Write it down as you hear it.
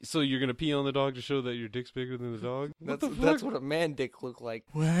So you're gonna pee on the dog to show that your dick's bigger than the dog? That's what a man dick look like.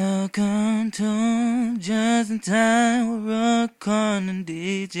 Welcome to Just in Time with Rock on and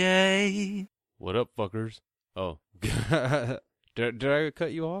DJ. What up, fuckers? Oh. Did I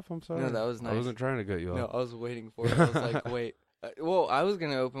cut you off? I'm sorry. No, that was nice. I wasn't trying to cut you No, off. I was waiting for it. I was like, wait. Well, I was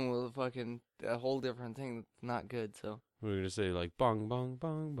going to open with a whole different thing that's not good, so. We're gonna say like bong bong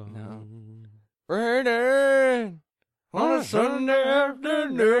bong bong. No. Raining on a Sunday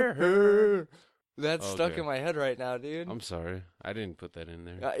afternoon. That's stuck Okay. in my head right now, dude. I'm sorry. I didn't put that in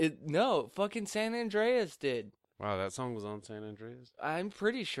there. No, fucking San Andreas did. Wow, that song was on San Andreas? I'm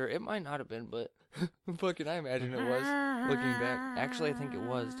pretty sure. It might not have been, but fucking I imagine it was. Looking back. Actually, I think it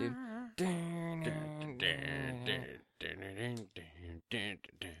was, dude.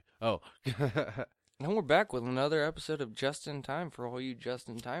 Oh. And we're back with another episode of Just in Time for all you Just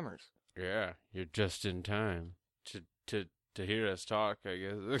in Timers. Yeah, you're just in time to hear us talk, I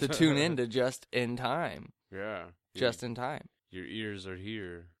guess. To tune in to Just in Time. Yeah. Just in Time. Your ears are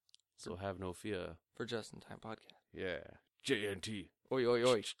here, so have no fear. For Just in Time podcast. Yeah. JNT. Oi, oi,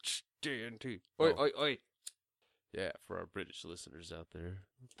 oi. JNT. Oi, oi, oi. Yeah, for our British listeners out there,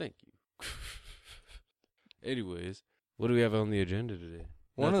 thank you. Anyways, what do we have on the agenda today?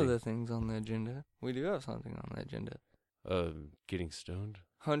 One of Nothing. the things on the agenda, we do have something on the agenda. Getting stoned.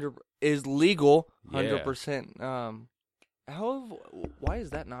 100 is legal. Yeah. 100%. Why is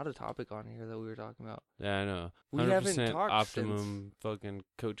that not a topic on here that we were talking about? Yeah, I know. We 100% haven't talked optimum fucking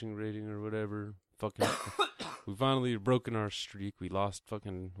coaching rating or whatever. Fucking, we finally broken our streak. We lost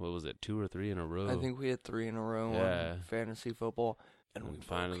fucking, what was it, 2 or 3 in a row? I think we had 3 in a row Yeah. on fantasy football, and we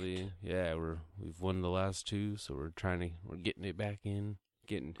finally, yeah, we've won the last 2, so we're getting it back in,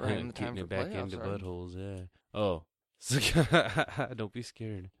 getting Right in the time getting for it back playoffs, into right? buttholes. Yeah. Oh, so, don't be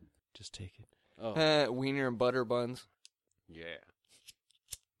scared. Just take it. Oh, wiener and butter buns. yeah,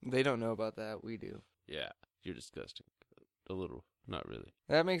 They don't know about that. We do. yeah. You're disgusting. A little, not really.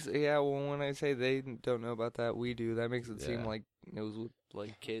 That makes well, when I say they don't know about that, we do. That makes it seem Yeah. like it was with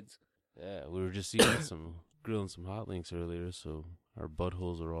like kids. Yeah, we were just eating grilling some hot links earlier, so our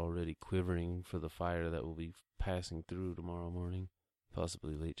buttholes are already quivering for the fire that will be passing through tomorrow morning,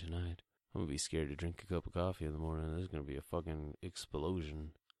 possibly late tonight. I'm gonna be scared to drink a cup of coffee in the morning. There's gonna be a fucking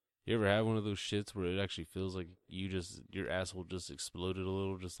explosion. You ever have one of those shits where it actually feels like your asshole just exploded a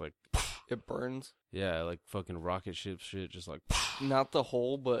little, just like, It burns. yeah, like fucking rocket ship shit, just like, Not the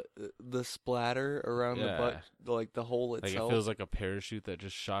hole, but the splatter around the Yeah. butt, like the hole like itself. it feels like a parachute that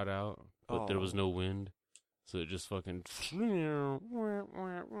just shot out, but there was Oh. no wind, so it just fucking.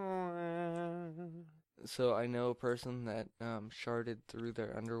 So I know a person that sharted through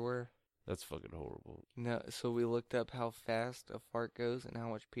their underwear. That's fucking horrible. No, so we looked up how fast a fart goes and how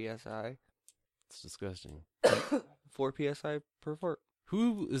much psi. It's disgusting. 4 psi per fart.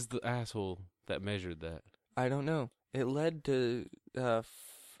 Who is the asshole that measured that? I don't know. It led to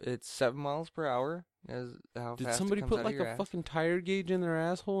it's 7 miles per hour. As how Did fast somebody it comes put out like of your a ass. fucking tire gauge in their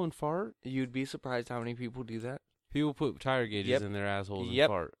asshole and fart? You'd be surprised how many people do that. People put tire gauges Yep. in their assholes Yep.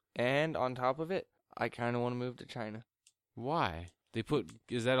 and fart. And on top of it, I kind of want to move to China. Why?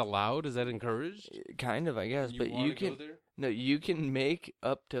 Is that allowed? Is that encouraged? Kind of, I guess. But wanna you go can there? no, you can make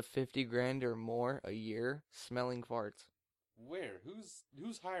up to 50 grand or more a year smelling farts. Where?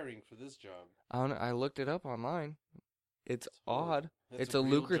 Who's hiring for this job? I don't know, I looked it up online. It's horrible. odd. That's It's a a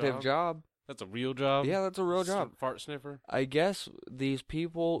real lucrative job. That's a real job? Yeah, that's a real job. Fart sniffer? I guess these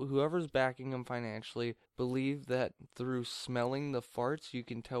people, whoever's backing them financially, believe that through smelling the farts, you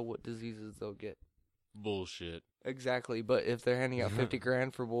can tell what diseases they'll get. Bullshit. Exactly, but if they're handing out 50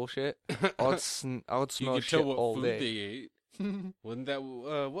 grand for bullshit, I would smell You could shit tell what all food day. they ate. Wasn't that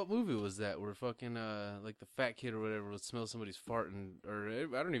what movie was that? Where fucking like the fat kid or whatever would smell somebody's fart or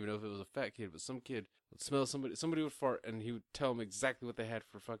I don't even know if it was a fat kid, but some kid would smell somebody would fart and he would tell them exactly what they had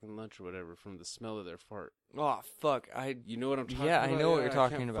for fucking lunch or whatever from the smell of their fart. Oh fuck! You know what I'm talking Yeah, about? I know what you're I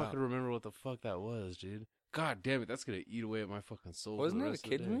talking can't about. fucking remember what the fuck that was, dude. God damn it, that's gonna eat away at my fucking soul. for Wasn't the it a rest of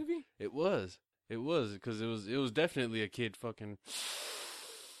the kids day. movie? It was because it was definitely a kid fucking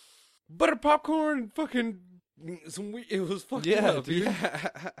butter popcorn, fucking it was fucking Yeah, up, dude. yeah.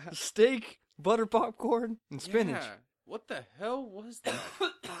 Steak, butter popcorn, and spinach. Yeah. What the hell was that?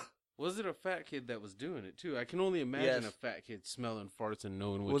 Was it a fat kid that was doing it too? I can only imagine Yes. a fat kid smelling farts and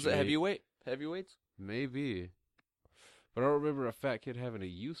knowing what Was you it ate. heavyweight? Heavyweights? Maybe, but I don't remember a fat kid having a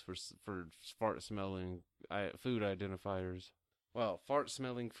use for fart smelling food identifiers. Well, fart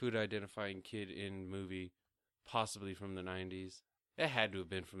smelling food identifying kid in movie, possibly from the 90s. It had to have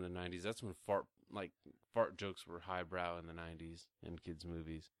been from the 90s. That's when fart jokes were highbrow in the 90s in kids'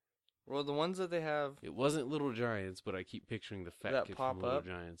 movies. Well, the ones that they have. It wasn't Little Giants, but I keep picturing the fat That kid pop from Little up?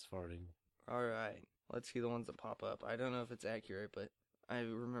 Giants farting. All right, let's see the ones that pop up. I don't know if it's accurate, but I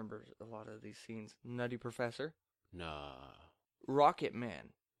remember a lot of these scenes. Nutty Professor, Nah. Rocket Man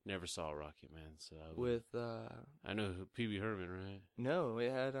Never saw Rocket Man, so with I know Pee Wee Herman, right? no,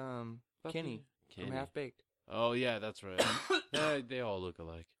 it had Kenny from Kenny. Half Baked. Oh yeah, that's right. They all look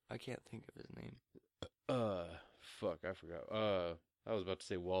alike. I can't think of his name. Fuck, I forgot. I was about to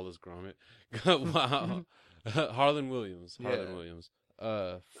say Wallace Gromit. Wow. Harlan Williams. Yeah.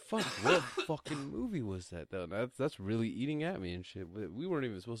 Fuck, what fucking movie was that though? That's really eating at me and shit. We weren't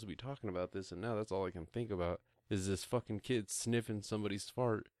even supposed to be talking about this, and now that's all I can think about is this fucking kid sniffing somebody's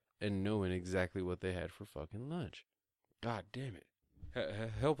fart and knowing exactly what they had for fucking lunch. God damn it.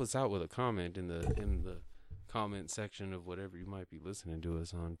 Help us out with a comment in the comment section of whatever you might be listening to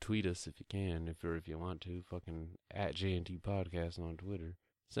us on. Tweet us if you can, if you want to. Fucking at JNT Podcast on Twitter.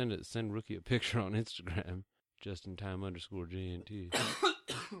 Send Rookie a picture on Instagram. JustinTime_JNT.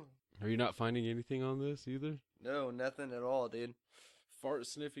 Are you not finding anything on this either? No, nothing at all, dude. Fart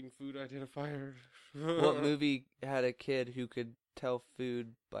sniffing food identifier. What movie had a kid who could tell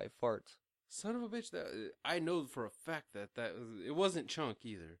food by farts? Son of a bitch! That I know for a fact that it wasn't Chunk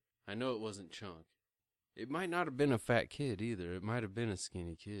either. I know it wasn't Chunk. It might not have been a fat kid either. It might have been a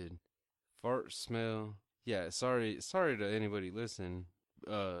skinny kid. Fart smell. Yeah, sorry to anybody listen.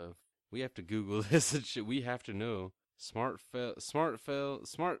 We have to Google this and shit. We have to know. Fart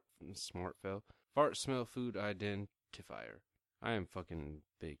smell food identifier. I am fucking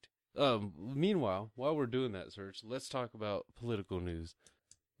baked. Meanwhile, while we're doing that search, let's talk about political news.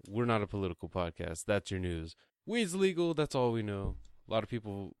 We're not a political podcast. That's your news. Weed's legal. That's all we know. A lot of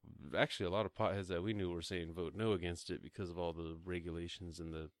people, actually a lot of potheads that we knew were saying vote no against it because of all the regulations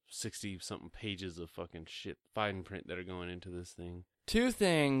and the 60-something pages of fucking shit fine print that are going into this thing. Two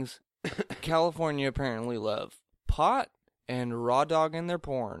things California apparently love: pot and raw dog in their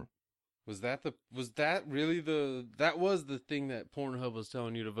porn. Was that the thing that Pornhub was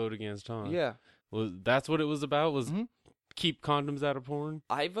telling you to vote against, huh? Yeah. That's what it was about? Was Mhm. keep condoms out of porn?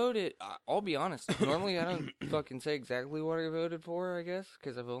 I voted, I'll be honest, normally I don't fucking say exactly what I voted for, I guess,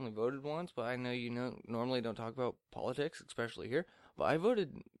 because I've only voted once, but I know normally don't talk about politics, especially here, but I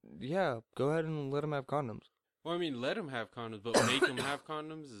voted, yeah, go ahead and let them have condoms. Well, I mean, let them have condoms, but make them have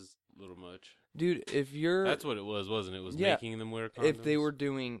condoms is a little much. Dude, if you're... That's what it was, wasn't it? It was Yeah, making them wear condoms? if they were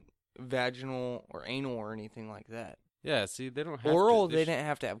doing vaginal or anal or anything like that. Yeah, see, they don't have Oral, to. they didn't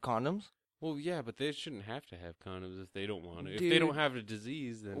have to have condoms. Well, yeah, but they shouldn't have to have condoms if they don't want to. If Dude, they don't have a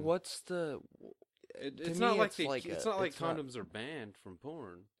disease, then What's the... it's me, not like it's it's not like it's not- condoms are banned from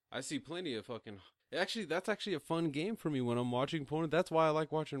porn. I see plenty of fucking. Actually, that's actually a fun game for me when I'm watching porn. That's why I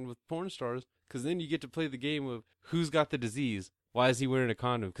like watching with porn stars, because then you get to play the game of who's got the disease. Why is he wearing a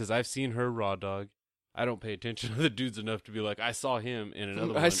condom? Because I've seen her raw dog. I don't pay attention to the dudes enough to be like, I saw him in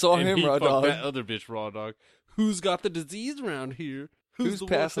another one. I saw and him he raw fucked dog. that other bitch raw dog. Who's got the disease around here? Who's the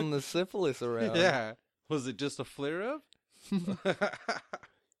passing one? the syphilis around? Yeah. Was it just a flare up?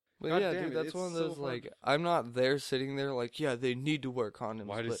 But God yeah, damn dude, it, that's it's one of so those, hard. like, I'm not there sitting there like, yeah, they need to wear condoms.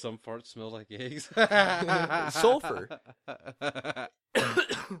 Why but does some farts smell like eggs? Sulfur.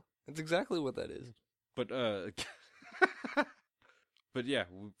 That's exactly what that is. But but yeah,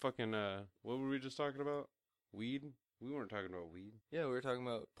 we fucking what were we just talking about? Weed? We weren't talking about weed. Yeah, we were talking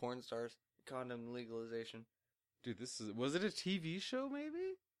about porn stars, condom legalization. Dude, was it a TV show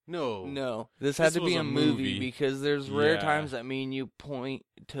maybe? No. No, this had This to be was a a movie movie. because there's rare Yeah. times that me and you point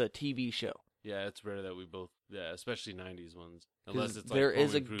to a TV show. Yeah, it's rare that we both, especially 90s ones. Unless it's like there Home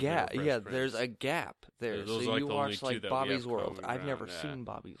is a Improvement or gap. Fresh Yeah, Prince. there's a gap there. Yeah, so those are, like, you the only watch two like that we Bobby's have World. common I've never ground, yeah. seen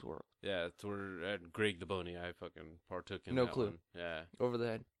Bobby's World. Yeah, it's where at Greg the Boney I fucking partook in No that clue. one. Yeah. Over the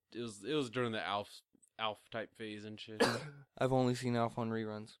head. It was during the Alf type phase and shit. I've only seen Alf on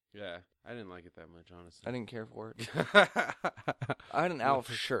reruns. Yeah. I didn't like it that much, honestly. I didn't care for it. I had an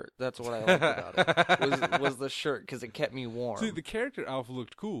Alf shirt. That's what I liked about it. Was the shirt because it kept me warm. See, the character Alf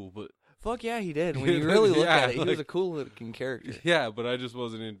looked cool, but Fuck yeah, he did. When you really look Yeah, at it, he was like- a cool looking character. yeah, but I just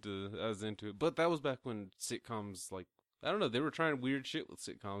wasn't into. I was into it, but that was back when sitcoms, like, I don't know, they were trying weird shit with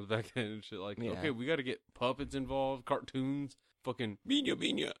sitcoms back then and shit. Like, Yeah. okay, we got to get puppets involved, cartoons, fucking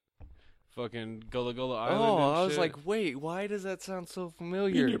Minya, fucking Gullah Gullah Island. Oh, and I was shit. like, wait, why does that sound so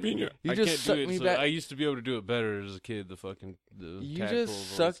familiar? Minya. You I just can't sucked do it. me so back. I used to be able to do it better as a kid. The You tadpole just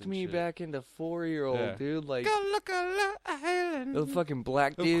voice sucked and me shit. back into 4-year-old, Yeah. dude. Like Gullah Gullah Island. the fucking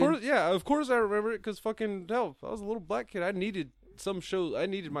black Of dude. course I remember it because fucking hell, I was a little black kid. I needed some shows. I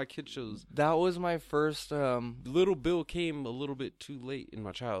needed my kid shows. That was my first. Little Bill came a little bit too late in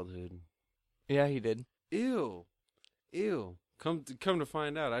my childhood. Yeah, he did. Ew. Come to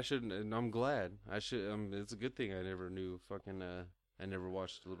find out, I shouldn't, and I'm glad. I should. It's a good thing I never knew. Fucking, I never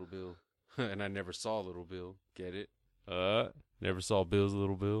watched Little Bill, and I never saw Little Bill. Get it? Never saw Bill's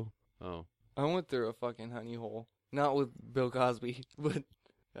Little Bill. Oh, I went through a fucking honey hole. Not with Bill Cosby, but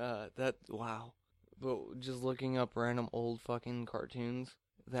wow. But just looking up random old fucking cartoons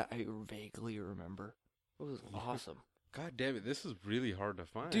that I vaguely remember. It was awesome. God damn it! This is really hard to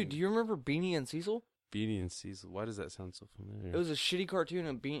find. Dude, do you remember Beanie and Cecil? Beanie and Cecil. Why does that sound so familiar? It was a shitty cartoon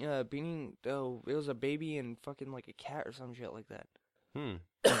of Beanie. Oh, it was a baby and fucking like a cat or some shit like that.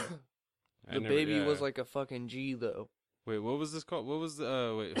 The baby was like a fucking G though. Wait, what was this called? What was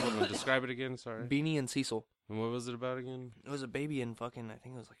the? Wait, hold on. Describe it again. Sorry. Beanie and Cecil. And what was it about again? It was a baby and fucking. I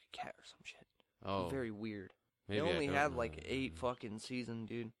think it was like a cat or some shit. Oh, Very weird. maybe They I only don't had know. like 8 fucking seasons,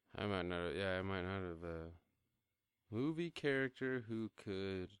 dude. I might not. Yeah, I might not have. Movie character who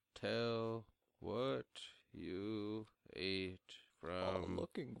could tell what you ate from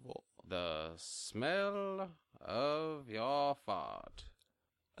Looking for. the smell of your fart.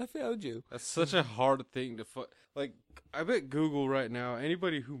 I found you. That's such a hard thing to like. I bet Google right now.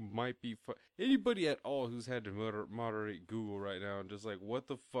 Anybody who might be anybody at all who's had to moderate Google right now and just like, what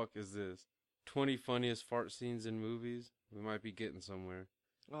the fuck is this? 20 funniest fart scenes in movies. We might be getting somewhere.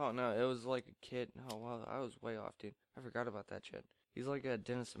 Oh no, it was like a kid. Oh wow, I was way off, dude. I forgot about that shit. He's like a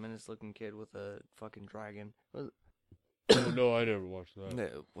Dennis the Menace looking kid with a fucking dragon. Oh, no, I never watched that. No,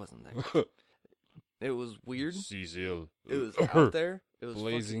 it wasn't that good. It was weird. Cecil. It was out there. It was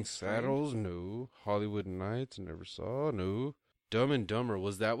Blazing fucking strange. Saddles, no. Hollywood Nights, never saw, no. Dumb and Dumber,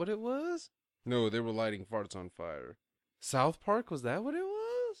 was that what it was? No, they were lighting farts on fire. South Park, was that what it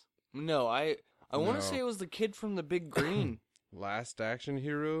was? No, I want No. to say it was the kid from The Big Green. Last Action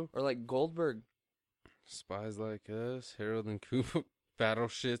Hero, Or like Goldberg. Spies Like Us, Harold and Kumar, Battle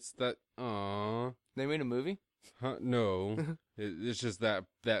Shits, that, aww. They made a movie? Huh? No, it's just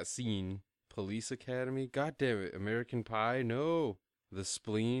that scene. Police Academy, god damn it. American Pie, no. The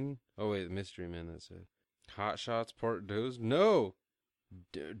Spleen, oh wait, Mystery Man, that's it. Hot Shots Part Dose, no.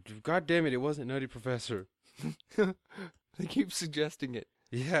 God damn it, it wasn't Nutty Professor. They keep suggesting it.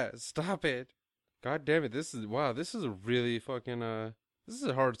 Yeah, stop it. God damn it, this is a really fucking, this is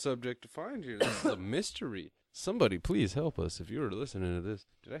a hard subject to find here. This is a mystery. Somebody please help us if you were listening to this.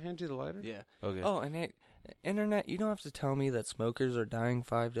 Did I hand you the lighter? Yeah. Okay. Oh, and Internet, you don't have to tell me that smokers are dying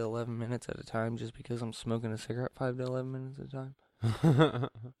 5 to 11 minutes at a time just because I'm smoking a cigarette 5 to 11 minutes at a time.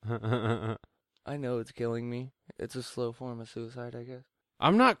 I know it's killing me. It's a slow form of suicide, I guess.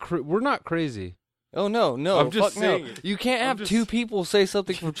 I'm not, we're not crazy. Oh, no, I'm just fuck no. saying it. You can't I'm have just- 2 people say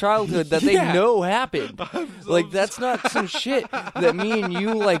something from childhood that they Yeah. know happened. Like, that's not some shit that me and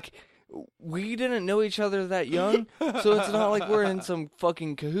you, like, we didn't know each other that young, so it's not like we're in some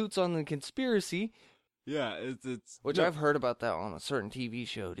fucking cahoots on the conspiracy, Yeah, it's which no. I've heard about that on a certain TV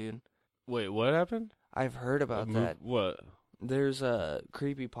show, dude. Wait, what happened? I've heard about that. What? There's a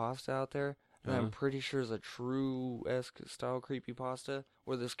creepypasta out there that I'm Uh-huh. pretty sure is a true-esque style creepypasta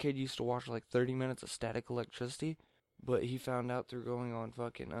where this kid used to watch like 30 minutes of static electricity, but he found out through going on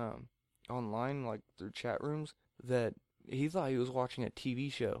fucking online, like through chat rooms, that he thought he was watching a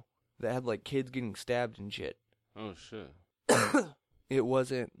TV show that had like kids getting stabbed and shit. Oh shit. It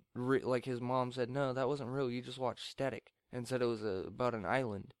wasn't like his mom said, no, that wasn't real. You just watched static, and said it was about an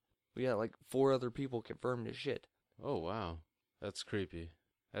island. But yeah, like 4 other people confirmed his shit. Oh wow, that's creepy.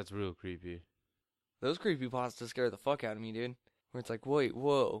 That's real creepy. Those creepypastas scare the fuck out of me, dude. Where it's like, wait,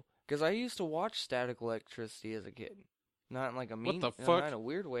 whoa. Because I used to watch static electricity as a kid. Not in like a mean, the fuck? not in a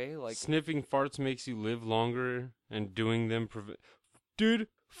weird way. Like, Sniffing farts makes you live longer, and doing them Dude,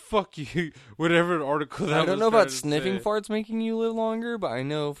 fuck you. Whatever article that I don't was know about trying to sniffing say. farts making you live longer, but I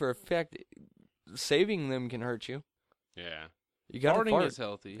know for a fact saving them can hurt you. Yeah. You gotta Farting fart. is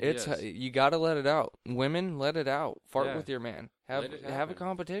healthy. It's yes. you gotta let it out. Women, let it out. Fart Yeah. with your man. Have Let it a happen.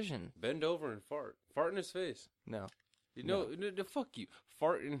 competition. Bend over and fart. Fart in his face. No, You know, no, fuck you.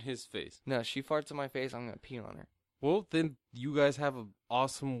 Fart in his face. no. She farts in my face. I'm gonna pee on her. Well, then you guys have an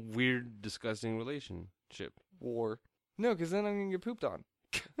awesome, weird, disgusting relationship. War. No, because then I'm gonna get pooped on.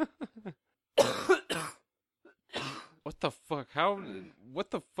 What the fuck?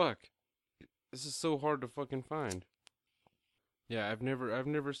 What the fuck? This is so hard to fucking find. Yeah, I've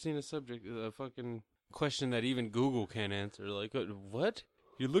never seen a fucking question that even Google can't answer. Like, what?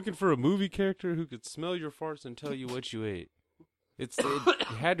 You're looking for a movie character who could smell your farts and tell you what you ate. It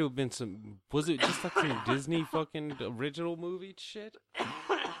had to have been was it just like some Disney fucking original movie shit?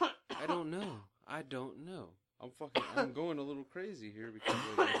 I don't know. I'm going a little crazy here because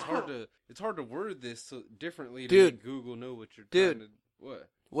like, it's hard to word this so differently to Dude. make Google know what you're Dude. trying to. What?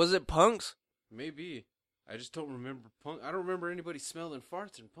 Was it punks? Maybe. I just don't remember Punk. I don't remember anybody smelling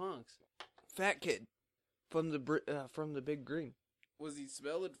farts in Punks. Fat kid from the Big Green. Was he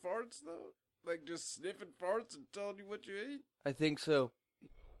smelling farts though? Like just sniffing farts and telling you what you ate? I think so.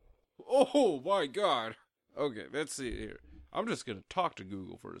 Oh my god. Okay, let's see here. I'm just gonna talk to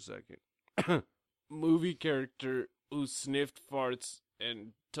Google for a second. Movie character who sniffed farts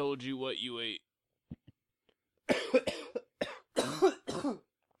and told you what you ate.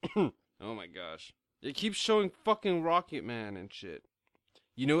 Oh my gosh. It keeps showing fucking Rocket Man and shit.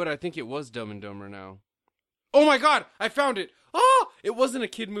 You know what? I think it was Dumb and Dumber now. Oh my god! I found it! Oh! It wasn't a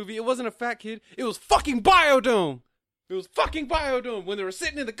kid movie. It wasn't a fat kid. It was fucking Biodome! It was fucking Biodome when they were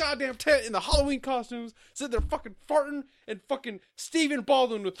sitting in the goddamn tent in the Halloween costumes, sitting there fucking farting, and fucking Stephen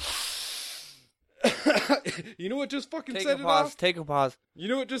Baldwin with... You know what just fucking set it off? Take a pause. You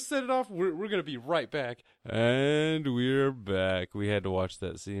know what just set it off? We're going to be right back. And we're back. We had to watch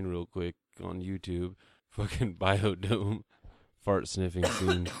that scene real quick on YouTube. Fucking Biodome fart sniffing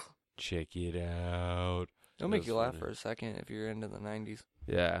scene. Check it out. It'll make you laugh for a second if you're into the 90s.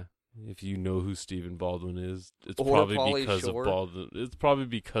 Yeah. If you know who Stephen Baldwin is, it's Or probably Pauly because Shore. of Baldwin. It's probably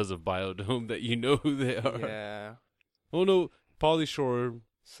because of Biodome that you know who they are. Yeah. Oh no, Pauly Shore.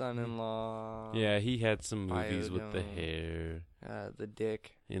 Son-in-law. Yeah, he had some movies with the Biodome. hair. The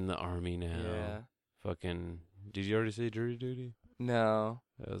dick. In the army now. Yeah. Fucking. Did you already say Jury Duty? No.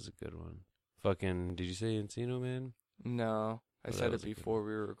 That was a good one. Fucking. Did you say Encino Man? No. I Oh, that said was it a good before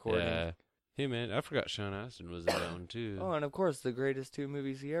we were recording. Yeah. Hey man, I forgot Sean Astin was in that one too. Oh, and of course, the greatest 2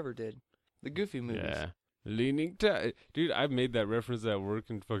 movies he ever did. The Goofy movies. Yeah. Leaning Tower. Dude, I made that reference at work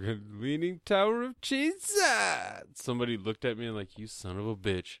and fucking Leaning Tower of Cheesa. Somebody looked at me and like, you son of a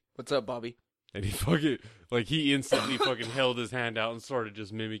bitch. What's up, Bobby? And he fucking, like, he instantly fucking held his hand out and started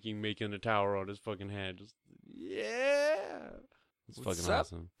just mimicking making a tower on his fucking hand. Just, yeah. It's What's fucking up,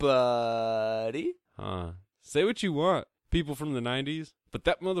 awesome. buddy? Huh. Say what you want, people from the 90s, but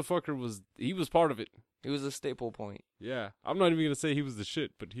that motherfucker he was part of it. He was a staple point. Yeah. I'm not even going to say he was the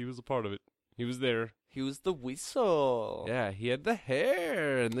shit, but he was a part of it. He was there. He was the whistle. Yeah, he had the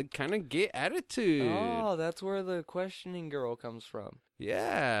hair and the kind of gay attitude. Oh, that's where the questioning girl comes from.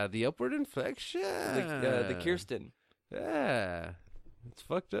 Yeah, the upward inflection. The Kirsten. Yeah. It's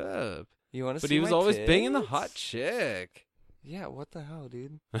fucked up. You want to see But he was my always banging the tits? hot chick. Yeah, what the hell,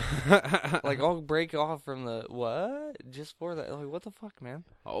 dude? Like, I'll break off from the, what? Just for that? Like, what the fuck, man?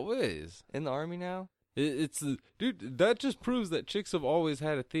 Always. In the army now? Dude, that just proves that chicks have always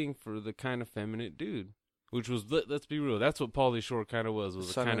had a thing for the kind of feminine dude. Which was, let's be real, that's what Pauly Shore kind of was a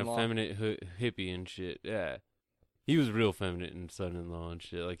kind of Son-in-law. feminine hippie and shit. Yeah. He was real feminine and son-in-law and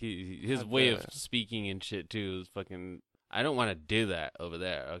shit. Like, his way of speaking and shit, too, was fucking, I don't want to do that over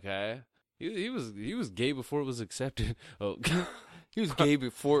there, okay? He was gay before it was accepted. Oh, He was gay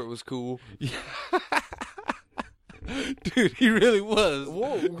before it was cool. yeah. Dude, he really was.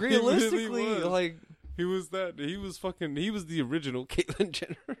 Whoa, He realistically, really was. like, He was the original Caitlyn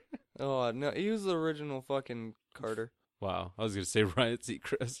Jenner. oh, no, he was the original fucking Carter. Wow, I was gonna say Ryan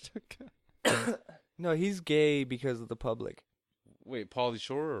Seacrest. No, he's gay because of the public. Wait, Pauly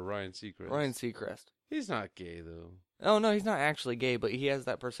Shore or Ryan Seacrest? Ryan Seacrest. He's not gay though. Oh, no, he's not actually gay, but he has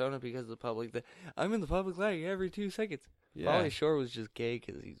that persona because of the public. That I'm in the public light every 2 seconds. Yeah, Pauly Shore was just gay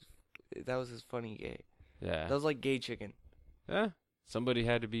because that was his funny gay. yeah, That was like gay chicken. yeah. Somebody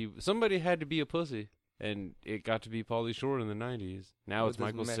had to be a pussy, and it got to be Pauly Shore in the '90s. Now it's With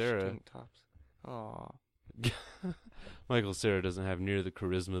his Michael mesh Cera. tank tops. Aw. Michael Cera doesn't have near the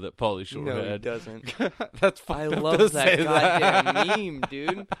charisma that Pauly Shore No, he had. doesn't. That's fucked I up to love that say goddamn meme,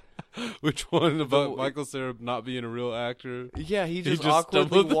 dude. Which one about The- Michael Cera not being a real actor? Yeah, he just just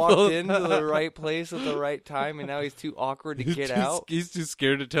awkwardly stumbled walked on into that. the right place at the right time, and now he's too awkward to get out. He's too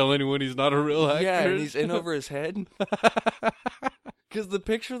scared to tell anyone he's not a real actor. Yeah, and he's in over his head. Because the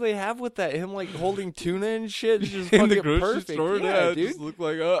picture they have with that, him like holding tuna and shit, is just in fucking the grocery perfect. store. Yeah, it dude. just looked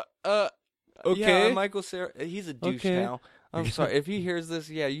like okay. Yeah, Michael Cera, he's a douche Okay. now. I'm sorry. If he hears this,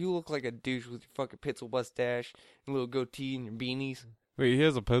 yeah, you look like a douche with your fucking pencil mustache, and little goatee, and your beanies. Wait, he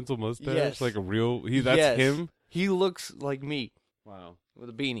has a pencil mustache, Yes. like a real. That's Yes. him. He looks like me Wow, with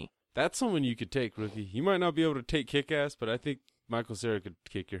a beanie. that's someone you could take, rookie. You might not be able to take Kick-Ass, but I think Michael Cera could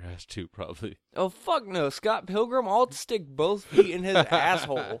kick your ass too, probably. Oh, fuck no. Scott Pilgrim, I'll stick both feet in his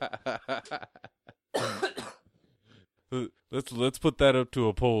asshole. Let's put that up to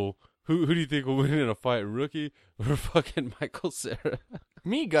a poll. Who do you think will win in a fight, Rookie or fucking Michael Cera?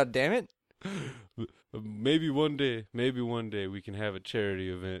 Me, goddammit. Maybe one day we can have a charity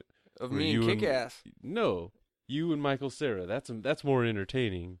event Of where me and you Kick-Ass. No, you and Michael Cera. That's more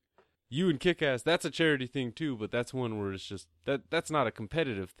entertaining. You and Kick-Ass, that's a charity thing too, but that's one where it's just that's not a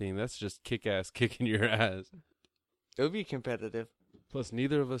competitive thing. That's just Kick-Ass kicking your ass. It would be competitive. Plus,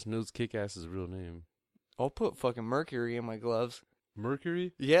 neither of us knows Kick-Ass's real name. I'll put fucking mercury in my gloves.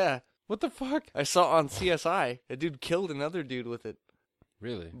 Mercury? Yeah. What the fuck? I saw on CSI. A dude killed another dude with it.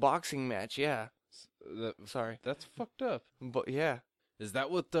 Really? Boxing match, yeah. Sorry. That's fucked up. But yeah, Is that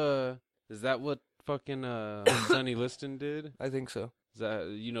what fucking Sonny Liston did? I think so. Is that,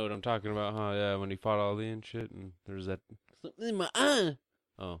 you know what I'm talking about, huh? Yeah, when he fought Ali and shit, and there's that something in my eye.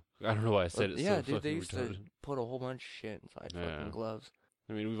 Oh, I don't know why I said it. Yeah, so dude, they fucking used retarded. to put a whole bunch of shit inside Yeah. fucking gloves.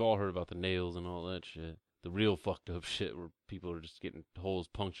 I mean, we've all heard about the nails and all that shit. The real fucked up shit where people are just getting holes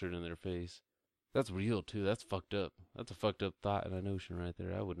punctured in their face. That's real too. That's fucked up. That's a fucked up thought and a notion right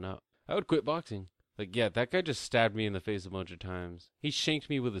there. I would quit boxing. Like, yeah, that guy just stabbed me in the face a bunch of times. He shanked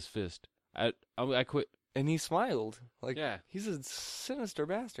me with his fist. I quit. And he smiled. Like, Yeah. he's a sinister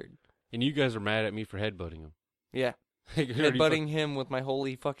bastard. And you guys are mad at me for headbutting him. Yeah. Headbutting him with my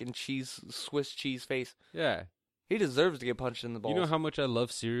holy fucking Swiss cheese face. Yeah. He deserves to get punched in the balls. You know how much I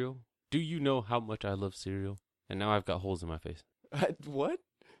love cereal? Do you know how much I love cereal? And now I've got holes in my face. What?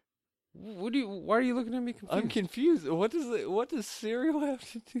 Why are you looking at me confused? I'm confused. What does cereal have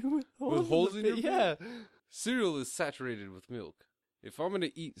to do with holes in your face? Yeah. Cereal is saturated with milk. If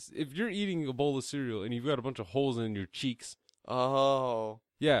you're eating a bowl of cereal and you've got a bunch of holes in your cheeks. Oh.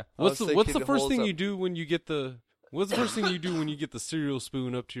 Yeah. I What's was the thinking first holes thing up- you do when you get the cereal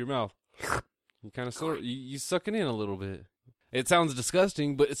spoon up to your mouth? You kind of you suck it in a little bit. It sounds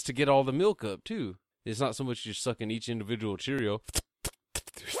disgusting, but it's to get all the milk up too. It's not so much you're sucking each individual Cheerio.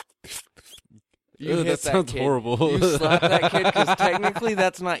 You hit that sounds kid. horrible. You slap that kid because technically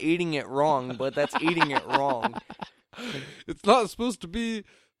that's not eating it wrong, but that's eating it wrong. It's not supposed to be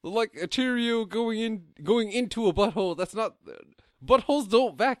like a Cheerio going into a butthole. That's not. Buttholes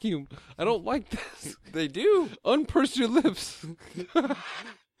don't vacuum. I don't like this. They do. Unpurse your lips.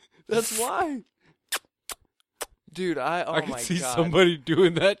 That's why. Dude, I can my see God. somebody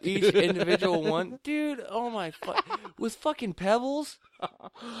doing that. Each individual one. Dude, oh my with fucking pebbles?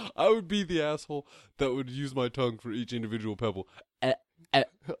 I would be the asshole that would use my tongue for each individual pebble.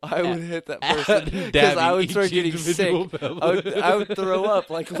 I would hit that person because I would start getting sick. I would throw up.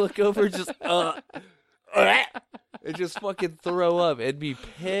 Like, look over, just and just fucking throw up. It'd be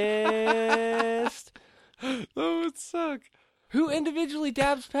pissed. That would suck. Who individually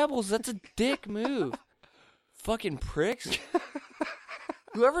dabs pebbles? That's a dick move. Fucking pricks.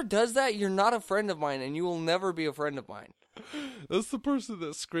 Whoever does that, you're not a friend of mine, and you will never be a friend of mine. That's the person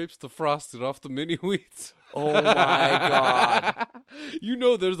that scrapes the frosted off the mini wheats. Oh my God. You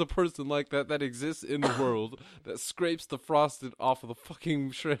know there's a person like that exists in the world that scrapes the frosted off of the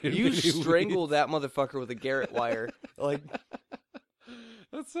fucking shredded You mini strangle wheats. that motherfucker with a Garrett wire. Like,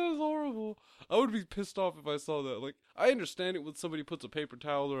 That sounds horrible. I would be pissed off if I saw that. Like, I understand it when somebody puts a paper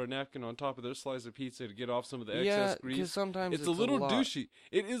towel or a napkin on top of their slice of pizza to get off some of the yeah, excess grease. because sometimes It's a little lot. douchey.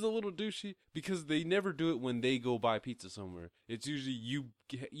 It is a little douchey because they never do it when they go buy pizza somewhere. It's usually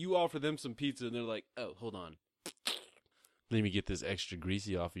you offer them some pizza and they're like, oh, hold on. Let me get this extra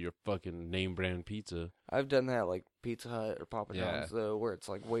greasy off of your fucking name brand pizza. I've done that like Pizza Hut or Papa Yeah. John's though, where it's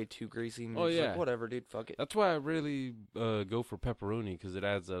like way too greasy. And Oh, you're just yeah. like, whatever, dude. Fuck it. That's why I really go for pepperoni because it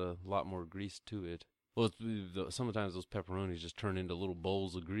adds a lot more grease to it. Well, sometimes those pepperonis just turn into little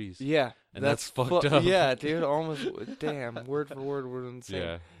bowls of grease. Yeah, And that's fucked up. Yeah, dude. Almost. Damn. Word for word, we're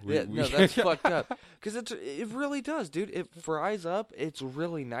insane. Yeah. No, that's fucked up. Because it really does, dude. It fries up. It's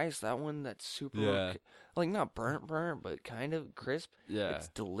really nice. That one that's super, Yeah. like not burnt, but kind of crisp. Yeah. It's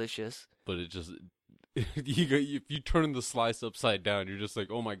delicious. But it just if you turn the slice upside down, you're just like,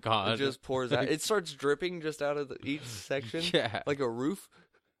 oh my god! It just pours out. It starts dripping just out of each section, Yeah. like a roof.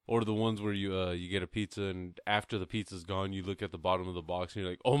 Or the ones where you get a pizza and after the pizza's gone, you look at the bottom of the box and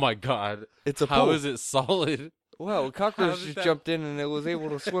you're like, oh my god, It's a how pool. is it solid? Well, a cockroach did just that- jumped in and it was able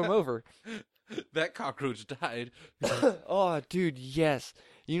to swim over. That cockroach died. Oh, dude, yes.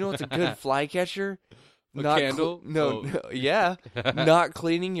 You know what's a good fly catcher? A candle? No, yeah. Not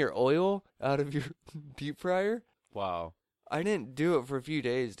cleaning your oil out of your deep fryer. Wow. I didn't do it for a few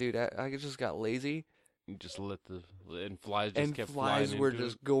days, dude. I just got lazy. You just and flies just And kept flies flying were into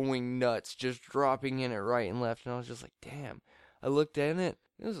just it. going nuts, just dropping in it right and left. And I was just like, damn. I looked at it.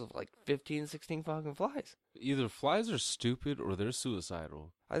 It was like 15, 16 fucking flies. Either flies are stupid or they're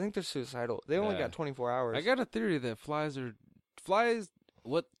suicidal. I think they're suicidal. They only Yeah. got 24 hours. I got a theory that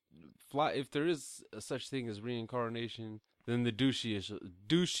if there is a such thing as reincarnation, then the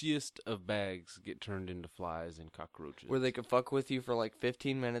douchiest of bags get turned into flies and cockroaches. where they could fuck with you for like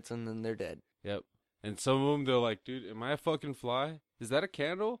 15 minutes and then they're dead. Yep. And some of them, they're like, dude, am I a fucking fly? Is that a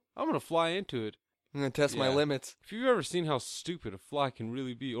candle? I'm going to fly into it. I'm going to test my Yeah. limits. If you've ever seen how stupid a fly can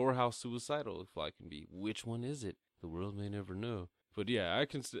really be or how suicidal a fly can be, which one is it? The world may never know. But yeah,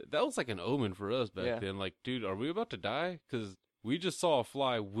 that was like an omen for us back then. Like, dude, are we about to die? Because we just saw a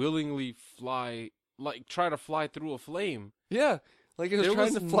fly willingly fly, like try to fly through a flame. Yeah. Like it was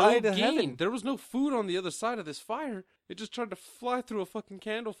trying to fly to heaven. There was no food on the other side of this fire. It just tried to fly through a fucking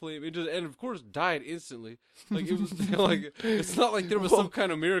candle flame. And of course died instantly. Like it was like it's not like there was some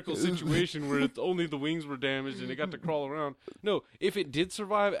kind of miracle situation where only the wings were damaged and it got to crawl around. No, if it did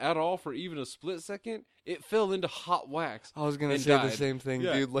survive at all for even a split second, it fell into hot wax. I was gonna say died. the same thing,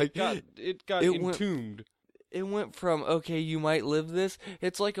 Yeah, dude. Like it got entombed. It went from okay, you might live this.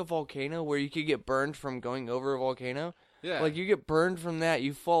 It's like a volcano where you could get burned from going over a volcano. Yeah. Like, you get burned from that,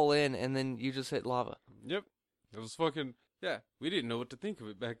 you fall in, and then you just hit lava. Yep. It was fucking, yeah, we didn't know what to think of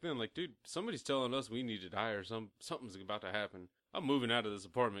it back then. Like, dude, somebody's telling us we need to die or something's about to happen. I'm moving out of this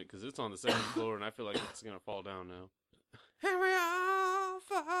apartment because it's on the second floor, and I feel like it's going to fall down now. And we all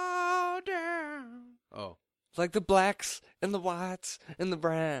fall down. Oh. It's like the blacks and the whites and the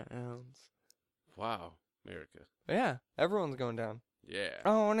browns. Wow. America. Yeah, everyone's going down. Yeah.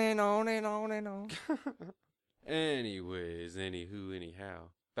 On and on and on and on. Anyways, anyhow.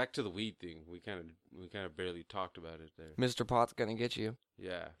 Back to the weed thing. We kind of barely talked about it there. Mr. Pot's gonna get you.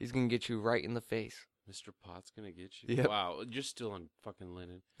 Yeah. He's gonna get you right in the face. Mr. Pot's gonna get you? Yep. Wow, you're still on fucking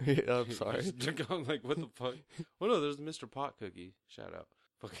Lennon. Yeah, I'm sorry. I'm like, what the fuck? Well, no, there's the Mr. Pot cookie. Shout out.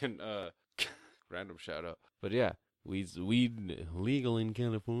 Fucking, random shout out. But yeah, weed legal in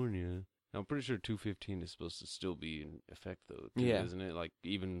California. I'm pretty sure 215 is supposed to still be in effect, though. Too, yeah. Isn't it? Like,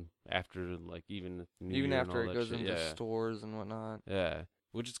 even after New even Year after and all it goes that shit. into Yeah. stores and whatnot. Yeah.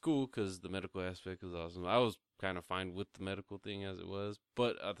 Which is cool because the medical aspect is awesome. I was kind of fine with the medical thing as it was,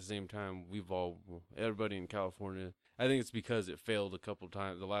 but at the same time, everybody in California, I think it's because it failed a couple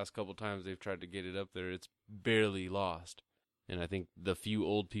times. The last couple times they've tried to get it up there, it's barely lost. And I think the few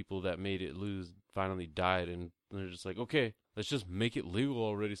old people that made it lose finally died, and they're just like, okay, let's just make it legal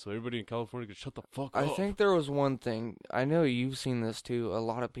already so everybody in California can shut the fuck up. I think there was one thing. I know you've seen this too. A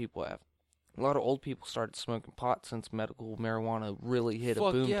lot of people have. A lot of old people started smoking pot since medical marijuana really hit a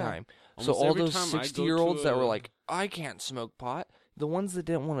boom time. So all those 60-year-olds that were like, I can't smoke pot, the ones that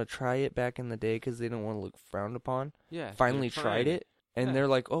didn't want to try it back in the day because they didn't want to look frowned upon, finally tried it, and they're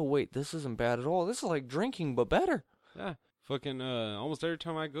like, oh, wait, this isn't bad at all. This is like drinking, but better. Yeah. Fucking, almost every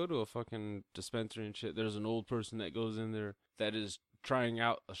time I go to a fucking dispensary and shit, there's an old person that goes in there that is trying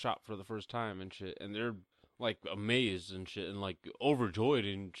out a shop for the first time and shit, and they're like amazed and shit, and like overjoyed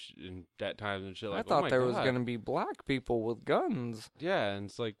in that time and shit. Like, I thought there was God. gonna be black people with guns. Yeah, and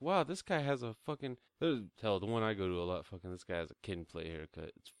it's like, wow, this guy has a fucking. Hell, the one I go to a lot, fucking, this guy has a kid and play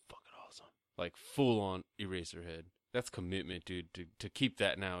haircut. It's fucking awesome. Like full on eraser head. That's commitment, dude. To keep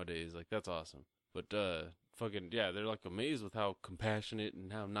that nowadays, like that's awesome. But fucking yeah, they're like amazed with how compassionate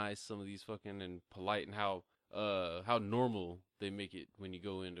and how nice some of these fucking and polite and how normal they make it when you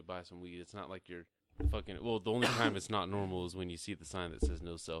go in to buy some weed. It's not like you're fucking. Well, the only time it's not normal is when you see the sign that says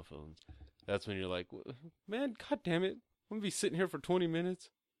no cell phones. That's when you're like, man, god damn it, I'm gonna be sitting here for 20 minutes.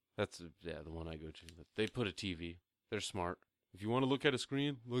 That's the one I go to. They put a TV. They're smart. If you want to look at a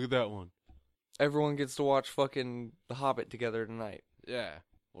screen, look at that one. Everyone gets to watch fucking The Hobbit together tonight. Yeah,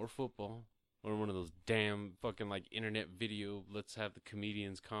 or football. Or one of those damn fucking like internet video, let's have the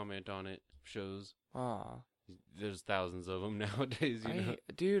comedians comment on it shows. Ah. There's thousands of them nowadays, you know.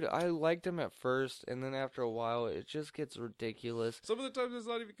 Dude, I liked them at first, and then after a while, it just gets ridiculous. Some of the times it's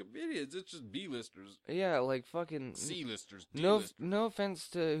not even comedians, it's just B-listers. Yeah, like fucking C-listers, D-listers. No offense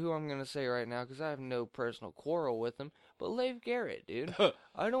to who I'm gonna say right now, because I have no personal quarrel with him, but Leif Garrett, dude.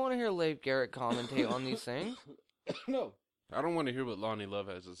 I don't want to hear Leif Garrett commentate on these things. No. I don't want to hear what Lonnie Love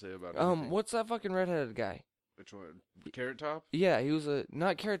has to say about it. What's that fucking redheaded guy? Which one? Carrot Top? Yeah, he was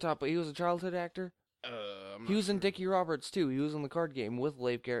not Carrot Top, but he was a childhood actor. He was in Dickie Roberts too. He was in the card game with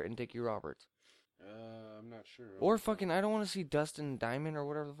Leif Garrett and Dickie Roberts. I'm not sure. Or fucking, I don't want to see Dustin Diamond or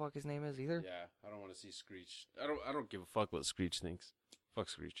whatever the fuck his name is either. Yeah, I don't want to see Screech. I don't give a fuck what Screech thinks. Fuck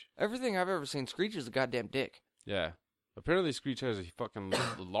Screech. Everything I've ever seen, Screech is a goddamn dick. Yeah. Apparently Screech has a fucking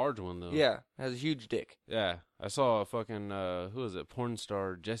large one though. Yeah, has a huge dick. Yeah, I saw a fucking who is it? Porn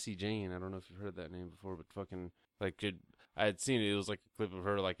star Jessie Jane. I don't know if you've heard that name before, but fucking like I had seen it. It was like a clip of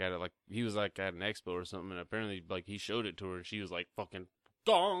her like he was like at an expo or something, and apparently like he showed it to her, and she was like fucking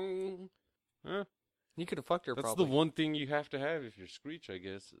gong. Huh? You could have fucked her. That's probably. the one thing you have to have if you're Screech, I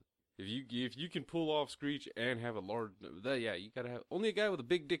guess. If you can pull off Screech and have a large, yeah, you gotta have only a guy with a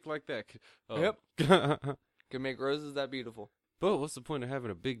big dick like that. Yep. Can make roses that beautiful. But what's the point of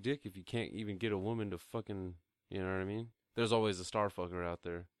having a big dick if you can't even get a woman to fucking, you know what I mean? There's always a star fucker out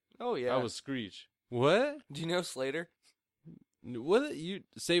there. Oh yeah. I was Screech. What? Do you know Slater? What? You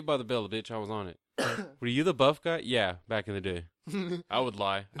Saved by the Bell, bitch. I was on it. Were you the buff guy? Yeah, back in the day. I would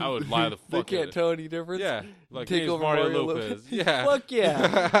lie. I would lie the fuck. They can't tell any difference. Yeah, like Take name's over Mario Lopez. Yeah. Fuck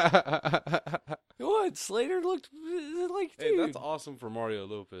yeah. What? Slater looked like, dude. Hey, that's awesome for Mario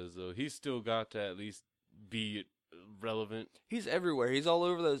Lopez though. He's still got to at least be relevant. He's everywhere. He's all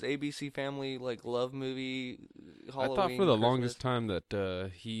over those ABC Family like love movie. Halloween, I thought for the Christmas. longest time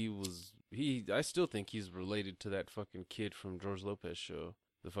that he was. I still think he's related to that fucking kid from George Lopez show.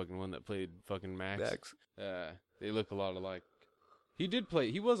 The fucking one that played fucking Max. They look a lot alike. He did play.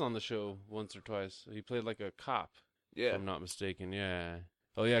 He was on the show once or twice. He played like a cop. Yeah. If I'm not mistaken. Yeah.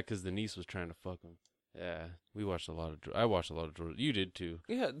 Oh yeah, because the niece was trying to fuck him. Yeah. We watched a lot of. I watched a lot of George. You did too.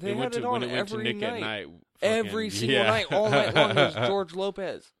 Yeah, they went had it to, on when it went every to Nick night. at Night. Every fucking- single yeah. night, all night long. It was George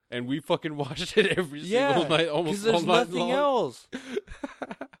Lopez. And we fucking watched it every Yeah, single night, because almost there's all night nothing long. else.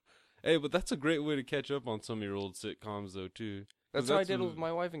 Hey, but that's a great way to catch up on some of your old sitcoms, though, too. That's what I did with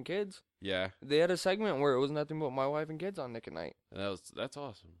My Wife and Kids. Yeah, They had a segment where it was nothing but My Wife and Kids on Nick at Night. that's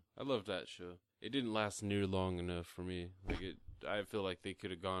awesome. I loved that show. It didn't last near long enough for me. I feel like they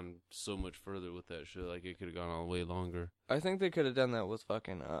could have gone so much further with that show. Like it could have gone all way longer. I think they could have done that with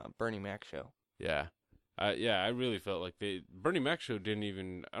fucking Bernie Mac show. Yeah. I really felt like Bernie Mac show didn't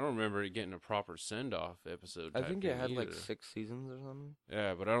even. I don't remember it getting a proper send off episode. I type think it thing had like either. 6 seasons or something.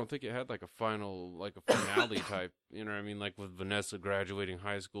 Yeah, but I don't think it had like a finale type. You know what I mean? Like with Vanessa graduating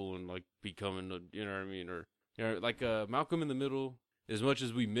high school and like becoming a, you know what I mean? Or like Malcolm in the Middle. As much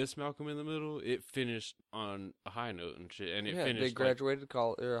as we miss Malcolm in the Middle, it finished on a high note and shit. And it Yeah, finished. they graduated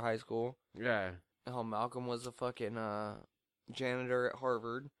college or high school. Yeah, Oh, Malcolm was a fucking janitor at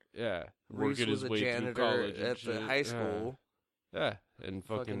Harvard. yeah. Reese Working was his a way through janitor college and at the shit. high school. Yeah, and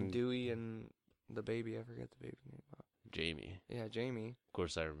Fucking fucking Dewey and the baby. I forget the baby name. Jamie. Yeah, Jamie. Of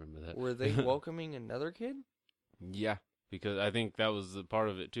course, I remember that. Were they welcoming another kid? Yeah, because I think that was the part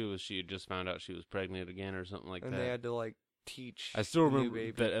of it too. Was she had just found out she was pregnant again or something like And that. they had to like teach. I still the new remember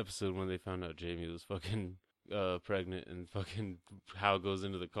baby. that episode when they found out Jamie was fucking pregnant and fucking Hal goes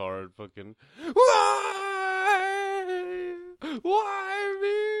into the car and fucking why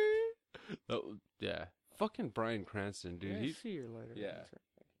me? Yeah, fucking Bryan Cranston, dude. Yeah, He see you later. yeah.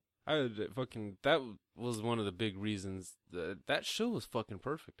 That was one of the big reasons that show was fucking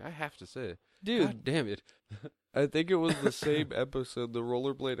perfect. I have to say, Dude, God damn it. I think it was the same episode, the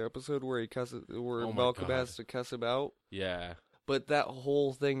rollerblade episode, where Oh my Malcolm God. has to cuss him out. Yeah. But that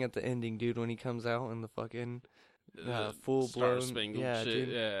whole thing at the ending, dude, when he comes out in the fucking full Star blown, Spangled yeah, shit. dude.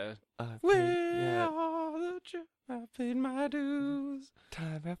 Yeah. Yeah, are the I paid my dues.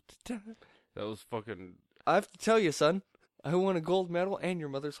 time after time. That was fucking. I have to tell you, son, I won a gold medal and your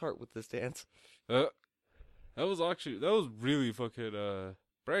mother's heart with this dance. That was really fucking.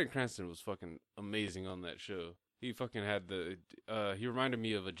 Bryan Cranston was fucking amazing on that show. He fucking had he reminded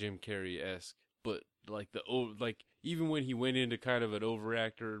me of a Jim Carrey-esque, but like even when he went into kind of an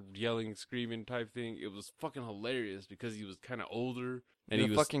overactor, yelling, screaming type thing, it was fucking hilarious because he was kind of older and the he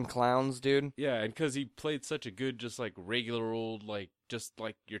was fucking clowns, dude. yeah, and because he played such a good, just like regular old, like just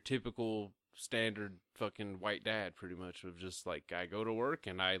like your typical standard fucking white dad, pretty much of just like I go to work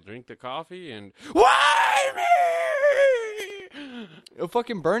and I drink the coffee and why me? A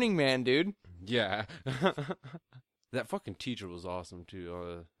fucking Burning Man, dude. Yeah. That fucking teacher was awesome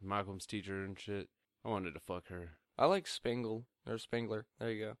too. Malcolm's teacher and shit. I wanted to fuck her. I like Spangler.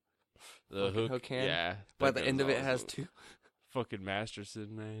 There you go. The Fucking hook hand. yeah. By that the guy's end of it, it has awesome. two. Fucking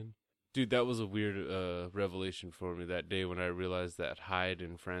Masterson, man. Dude, that was a weird revelation for me that day when I realized that Hyde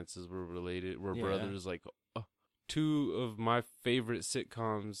and Francis were related, were Yeah. brothers. Like, two of my favorite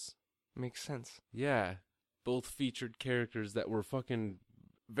sitcoms. Makes sense. Yeah. Both featured characters that were fucking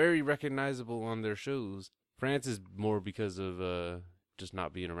very recognizable on their shows. Francis more because of just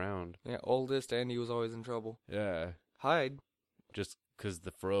not being around. Yeah, oldest, and he was always in trouble. Yeah. Hyde. Just because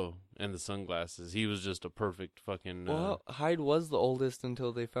the fro and the sunglasses. He was just a perfect fucking... Well, Hyde was the oldest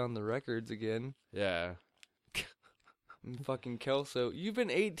until they found the records again. yeah. And fucking Kelso. You've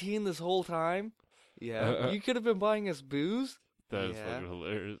been 18 this whole time? Yeah. You could have been buying us booze? That is Yeah. fucking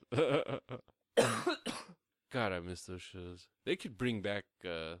hilarious. God, I miss those shows. They could bring back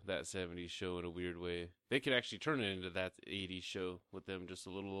that 70s show in a weird way. They could actually turn it into that 80s show with them just a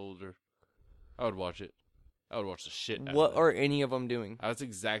little older. I would watch it. I would watch the shit out What of that. are any of them doing? That's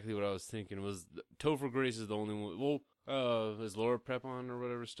exactly what I was thinking. Was Topher Grace is the only one. Well, is Laura Prepon or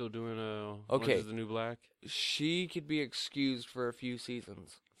whatever still doing Orange Okay. is the New Black? She could be excused for a few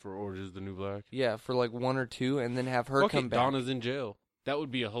seasons. For Orange is the New Black. Yeah, for like 1 or 2, and then have her Fuck come it, back Donna's in jail. That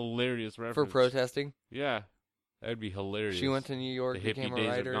would be a hilarious reference. for protesting. Yeah, that'd be hilarious. She went to New York, The became hippie a days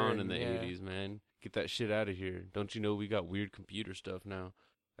writer. are gone and, in the yeah. 80s, man. Get that shit out of here. Don't you know we got weird computer stuff now?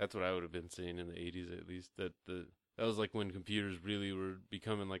 That's what I would have been saying in the 80s, at least. That was like when computers really were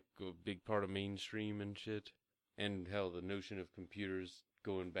becoming like a big part of mainstream and shit. And hell, the notion of computers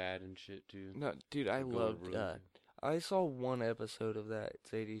going bad and shit too. No, dude, I Go loved. rogue. I saw one episode of that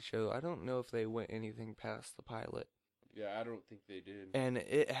 80s show. I don't know if they went anything past the pilot. Yeah, I don't think they did. And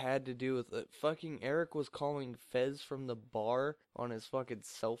it had to do with fucking Eric was calling Fez from the bar on his fucking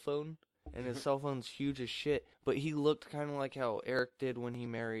cell phone. And his cell phone's huge as shit. But he looked kind of like how Eric did when he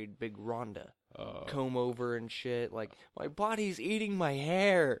married Big Rhonda. Comb over and shit. Like, my body's eating my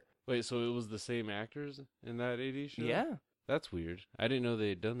hair. Wait, so it was the same actors in that 80s show? Yeah. That's weird. I didn't know they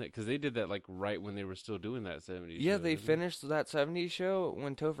had done that, because they did that like right when they were still doing that 70s Yeah, show. they didn't finished that 70s show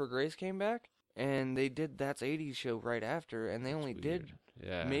when Topher Grace came back. And they did That's 80s show right after. And they only did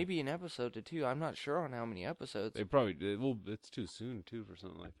Yeah. maybe an episode to 2. I'm not sure on how many episodes. They probably did. Well, it's too soon, too, for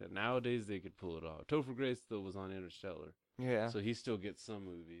something like that. Nowadays, they could pull it off. Topher Grace, though, was on Interstellar. Yeah. So he still gets some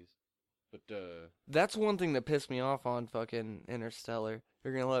movies. But, That's one thing that pissed me off on fucking Interstellar.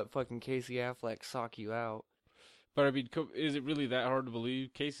 They're gonna let fucking Casey Affleck sock you out. But I mean, is it really that hard to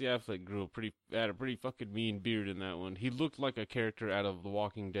believe? Casey Affleck had a pretty fucking mean beard in that one. He looked like a character out of the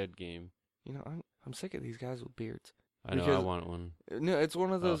Walking Dead game. You know, I'm sick of these guys with beards. I know, I Because- want one. No, it's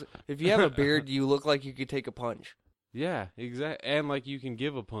one of those. Oh. If you have a beard, you look like you could take a punch. Yeah, exactly. And, like, you can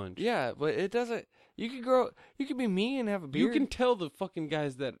give a punch. Yeah, but it doesn't. You could be me and have a beard. You can tell the fucking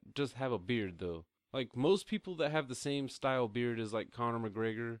guys that just have a beard, though. Like, most people that have the same style beard as, like, Conor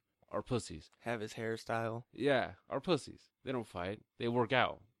McGregor are pussies. have his hairstyle. Yeah, are pussies. They don't fight. They work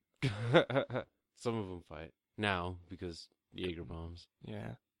out. Some of them fight. Now, because Jaeger bombs.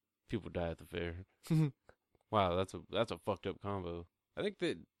 Yeah. People die at the fair. Wow, that's a fucked up combo. I think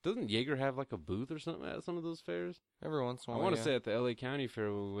that, doesn't Jaeger have like a booth or something at some of those fairs? Every once in a I while. want to yeah. say at the LA County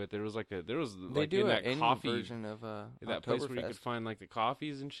Fair we went, there was like They in do that any coffee version of in that place where you could Oktoberfest. find like the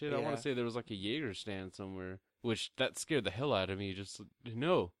coffees and shit. I want Yeah. to say there was like a Jaeger stand somewhere, which that scared the hell out of me. Just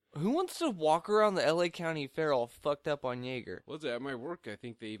no. Who wants to walk around the LA County Fair all fucked up on Jaeger? What's it at my work? I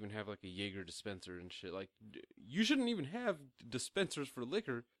think they even have like a Jaeger dispenser and shit. Like, you shouldn't even have dispensers for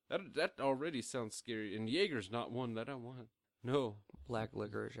liquor. That already sounds scary. And Jaeger's not one that I want. No, Black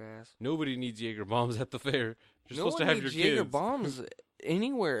licorice ass. nobody needs Jaeger bombs at the fair. You're No supposed to one have your needs kids. Jaeger bombs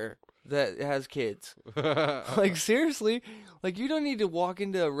anywhere that has kids. Like, seriously? Like, you don't need to walk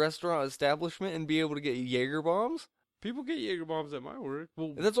into a restaurant establishment and be able to get Jaeger bombs? People get Jaeger bombs at my work.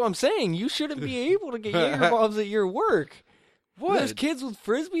 Well, That's what I'm saying. You shouldn't be able to get Jaeger bombs at your work. what? There's kids with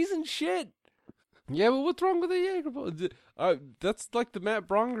frisbees and shit. Yeah, but what's wrong with a Jaeger bomb? That's like the Matt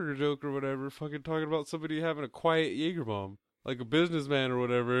Bronger joke or whatever. Fucking talking about somebody having a quiet Jaeger bomb. Like a businessman or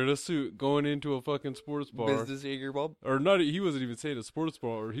whatever in a suit going into a fucking sports bar. Business Jaeger bomb. Or not, he wasn't even saying a sports bar,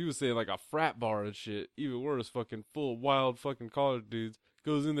 or he was saying like a frat bar and shit. Even worse, fucking full of wild fucking college dudes.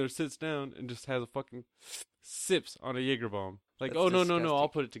 Goes in there, sits down, and just has a fucking sips on a Jaeger bomb. Like, That's oh, no, disgusting. I'll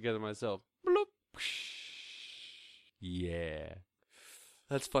put it together myself. Bloop. Yeah.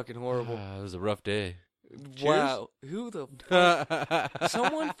 That's fucking horrible. It was a rough day. Wow. Who the fuck?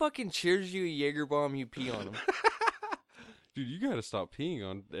 Someone fucking cheers you a Jaeger bomb, you pee on them. Dude, you gotta stop peeing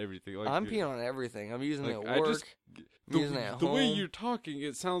on everything. Like, I'm peeing on everything. I'm using it like, at I work. just- I'm using it at the way home. you're talking,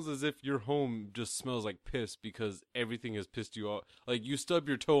 it sounds as if your home just smells like piss because everything has pissed you off. Like, you stub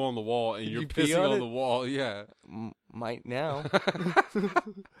your toe on the wall and you're You pee pissing on on it? the wall. Yeah. Might now.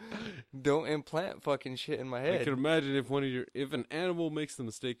 Don't implant fucking shit in my I head. can imagine if an animal makes the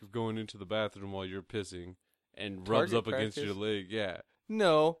mistake of going into the bathroom while you're pissing and rubs Target up against practice. your leg. Yeah.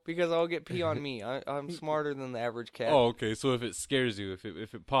 No, because I'll get pee on me. I'm smarter than the average cat. Oh, okay. So if it scares you, if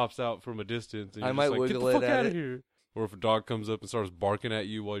it pops out from a distance, and I you're might just like, wiggle get the it fuck at out of it. here. Or if a dog comes up and starts barking at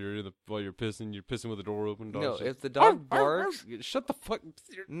you while you're pissing with the door open. No, Dog's just, if the dog "Arf, arf, arf." barks, Shut the fuck.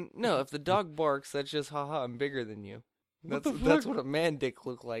 no, if the dog barks, that's just haha. I'm bigger than you. What That's the that's fuck? what a man dick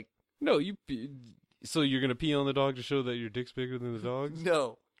look like. No, so you're gonna pee on the dog to show that your dick's bigger than the dog's?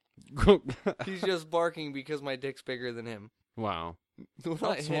 No, he's just barking because my dick's bigger than him. Wow. Well, How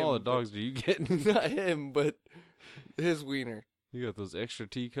not small him, of dogs do you get? but- not him, but his wiener. You got those extra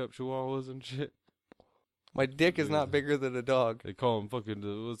teacup chihuahuas and shit. My dick is not bigger than a dog. They call them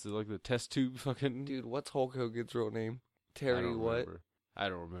fucking, what's it, like the test tube fucking? Dude, what's Hulk Hogan's real name? I Terry don't what? remember. I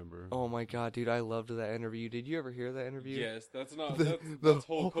don't remember. Oh my god, dude, I loved that interview. Did you ever hear that interview? Yes, that's not, The- that's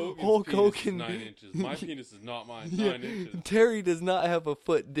the Hulk Hogan's Hulk penis Hogan- is 9 inches. My penis is not mine, Yeah, 9 inches. Terry does not have a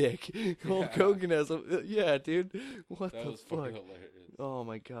foot dick. Hulk Yeah. Hogan has a. Yeah, dude. What That the was fuck? fucking hilarious. Oh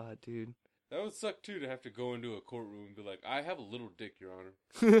my god, dude. That would suck too to have to go into a courtroom and be like, I have a little dick, Your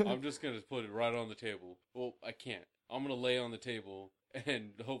Honor. I'm just gonna put it right on the table. Well, I can't. I'm gonna lay on the table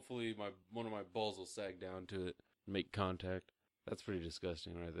and hopefully one of my balls will sag down to it and make contact. That's pretty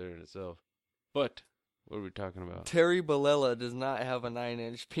disgusting right there in itself. But what are we talking about? Terry Bollea does not have a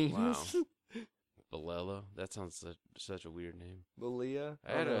 9-inch penis. Wow. Bollea? That sounds such a weird name. Bollea?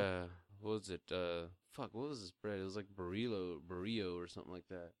 I had what was it? What was this bread? It was like burrito or something like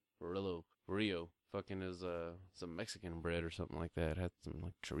that. Burrito. Fucking is some Mexican bread or something like that. It had some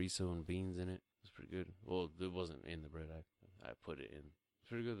like chorizo and beans in it. It was pretty good. Well, it wasn't in the bread. I put it in. It's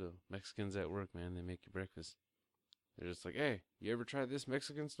pretty good though. Mexicans at work, man, they make you breakfast. They're just like, hey, you ever tried this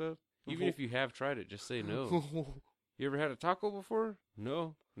Mexican stuff? Even if you have tried it, just say no. You ever had a taco before?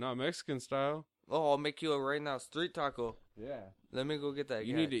 No, not Mexican style. Oh, I'll make you a right now street taco. Yeah. Let me go get that.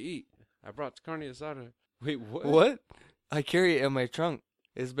 You need to eat. I brought carne asada. Wait, what? What? I carry it in my trunk.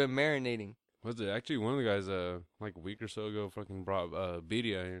 It's been marinating. Was it actually one of the guys like a week or so ago fucking brought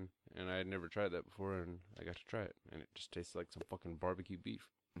birria in, and I had never tried that before, and I got to try it, and it just tastes like some fucking barbecue beef.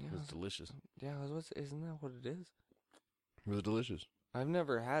 Yeah. It was delicious. Yeah, isn't that what it is? It was delicious. I've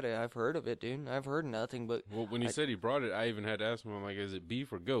never had it. I've heard of it, dude. I've heard nothing but... Well, when he said he brought it, I even had to ask him, I'm like, is it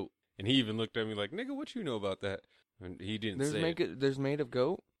beef or goat? And he even looked at me like, nigga, what you know about that? And he didn't say it. There's made of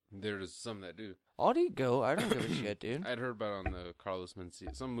goat? There's some that do. I'll eat goat. I don't give a shit, dude. I'd heard about it on the Carlos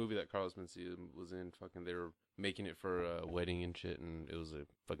Mencia, some movie that Carlos Mencia was in. Fucking, they were making it for a wedding and shit, and it was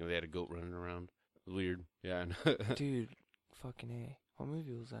they had a goat running around. Weird. Yeah. Dude, fucking A. What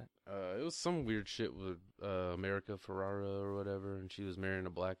movie was that? It was some weird shit with America Ferrara or whatever, and she was marrying a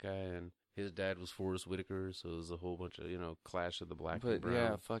black guy, and his dad was Forrest Whitaker, so it was a whole bunch of, clash of the black and brown.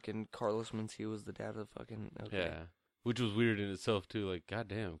 Yeah, fucking Carlos Mencia was the dad of fucking... Okay. Yeah. Which was weird in itself, too. Like,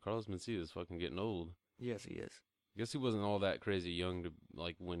 goddamn, Carlos Mencia is fucking getting old. Yes, he is. I guess he wasn't all that crazy young to,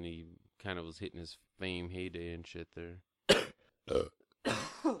 like, when he kind of was hitting his fame heyday and shit there. But,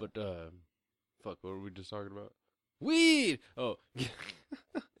 fuck, what were we just talking about? Weed! Oh.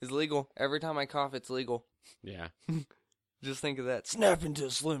 It's legal. Every time I cough, it's legal. Yeah. Just think of that. Snap into a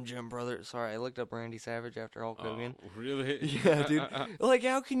Slim Jim, brother. Sorry, I looked up Randy Savage after Hulk Hogan. Oh, really? Yeah, dude. Like,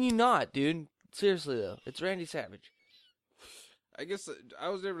 how can you not, dude? Seriously, though. It's Randy Savage. I guess I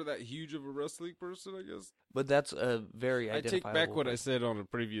was never that huge of a wrestling person, I guess. But that's a very I identifiable... take back what I said on a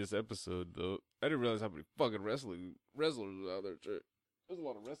previous episode, though. I didn't realize how many fucking wrestlers were out there, too. There's a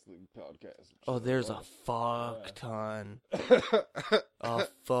lot of wrestling podcasts. Oh, there's a fuck ton. A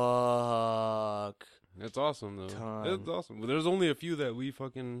fuck. It's awesome, though. Ton. It's awesome. But there's only a few that we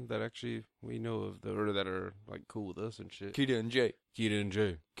actually know of, or that are, like, cool with us and shit. Keita and Jay. Keita and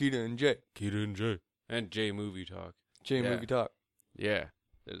Jay. Keita and Jay. Keita and Jay. And Jay Movie Talk. Jay Movie Talk. Yeah.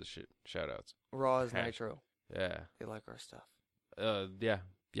 There's a shit. Shout-outs. Raw is Nitro. Yeah. They like our stuff. Yeah.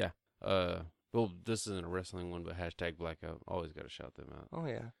 Well, this isn't a wrestling one, but hashtag Blackout. Always got to shout them out. Oh,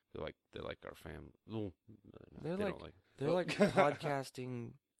 yeah. They're like our family. Well, They're they don't like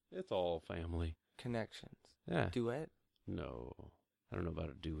podcasting It's all family. connections. Yeah. Duet? No. I don't know about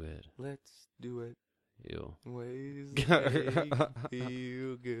a duet. Let's do it. Ew. Ways that make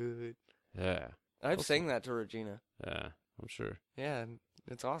feel good. Yeah. I've sang that to Regina. Yeah. I'm sure. Yeah,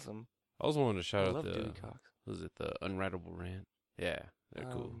 it's awesome. I also wanted to shout I out love the Dewey Cox. was it the Unwritable Rant? Yeah. They're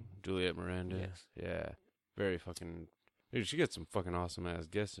cool. Juliet Miranda. Yes. Yeah. Very fucking... Dude, she got some fucking awesome ass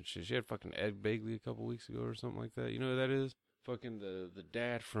guests and shit. She had fucking Ed Begley a couple weeks ago or something like that. You know who that is? Fucking the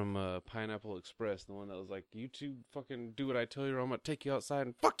dad from Pineapple Express, the one that was like, you two fucking do what I tell you or I'm gonna take you outside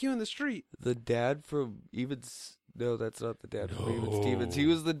and fuck you in the street. The dad from No, that's not the dad from Even No. Stevens. He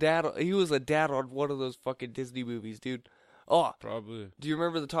was a dad on one of those fucking Disney movies, dude. Oh, Probably. do you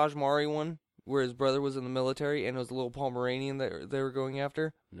remember the Taj Mahal one? Where his brother was in the military and it was a little Pomeranian that they were going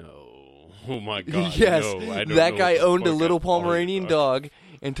after? No. Oh my god. Yes, no, I don't that know guy what the owned a fuck little I'm Pomeranian talking about. dog,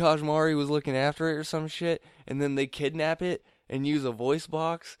 and Taj Mahal was looking after it or some shit, and then they kidnap it and use a voice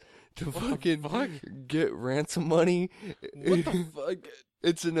box to fucking get ransom money. What the fuck?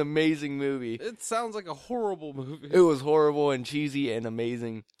 It's an amazing movie. It sounds like a horrible movie. It was horrible and cheesy and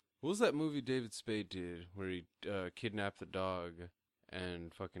amazing. What was that movie David Spade did where he kidnapped the dog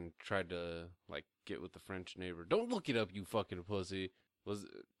and fucking tried to like get with the French neighbor? Don't look it up, you fucking pussy.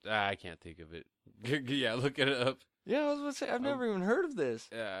 I can't think of it. Yeah, look it up. Yeah, I was going to say, I've never even heard of this.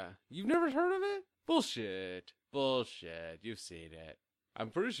 Yeah. You've never heard of it? Bullshit. You've seen it.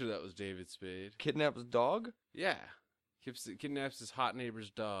 I'm pretty sure that was David Spade. Kidnaps dog? Yeah. Kidnaps his hot neighbor's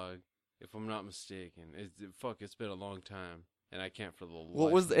dog, if I'm not mistaken. It's been a long time, and I can't for the life.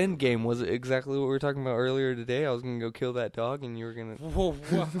 What was the of end me game? Was it exactly what we were talking about earlier today? I was going to go kill that dog, and you were going to...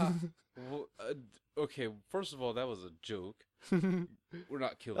 Whoa, okay, first of all, that was a joke. We're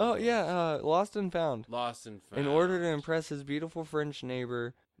not killing. Oh dogs. yeah, Lost and Found. Lost and Found. In order to impress his beautiful French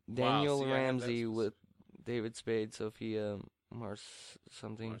neighbor, Daniel see, I had that Ramsey, with specific. David Spade, Sophia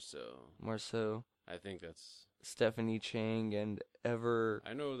Marceau, I think that's. Stephanie Chang, and Ever.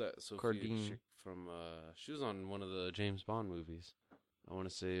 I know that Sophia Cardine. chick from. She was on one of the James Bond movies. I want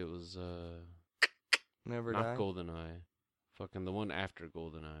to say it was. Never Not Die GoldenEye. Fucking the one after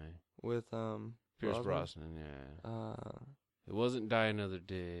GoldenEye. with Pierce Brosnan? Brosnan, yeah. Uh, It wasn't Die Another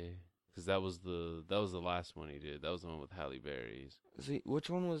Day, because that was the last one he did. That was the one with Halle Berry. see, which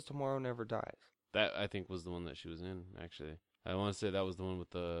one was Tomorrow Never Dies? That I think was the one that she was in. Actually, I want to say that was the one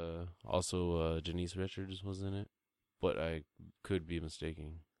with also Janice Richards was in it, but I could be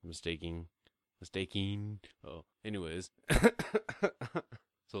mistaking. Oh, anyways.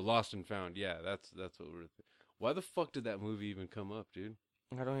 So Lost and Found, yeah, that's what we're. Why the fuck did that movie even come up, dude?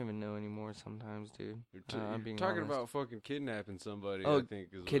 I don't even know anymore sometimes, dude. You're I'm being talking honest. about fucking kidnapping somebody. Oh, I think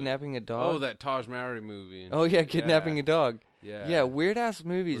is Kidnapping a what, dog? Oh, that Taj Mahal movie. Oh, yeah, Kidnapping a Dog. Yeah. Yeah, weird-ass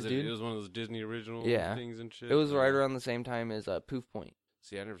movies, Was dude. It was one of those Disney original Yeah. things and shit. It was right around the same time as Poof Point.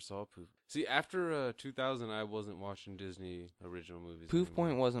 See, I never saw Poof. See, after 2000, I wasn't watching Disney original movies. Poof anymore.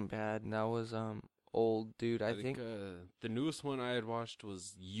 Point wasn't bad. That was old, dude. I think. The newest one I had watched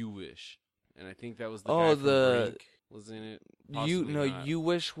was You Wish, and I think that was the Oh, guy from the- Brink was in it. Possibly not. You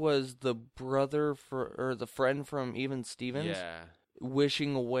Wish was the brother or the friend from Even Stevens. Yeah,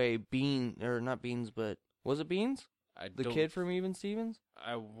 Wishing away not Beans, but was it Beans? The don't- kid from Even Stevens.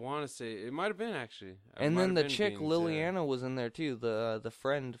 I want to say it might have been actually. It And might then have the been chick Beans, yeah. Liliana was in there too. The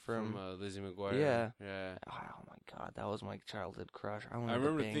friend from from. Lizzie McGuire. Yeah. yeah. Oh my god, that was my childhood crush. I wanted I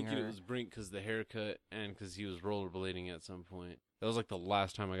remember to bang thinking her. it was Brink because the haircut and because he was rollerblading at some point. That was like the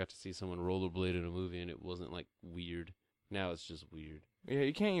last time I got to see someone rollerblade in a movie, and it wasn't like weird. Now it's just weird. Yeah,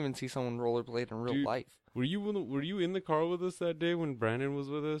 you can't even see someone rollerblade in real Dude, life. Were you in the car with us that day when Brandon was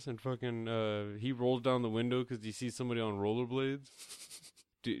with us and fucking he rolled down the window because you see somebody on rollerblades?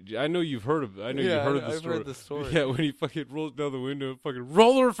 Dude, I know you've heard of. I know Yeah, you've heard of the I've story. heard the story. Yeah, when he fucking rolls down the window, fucking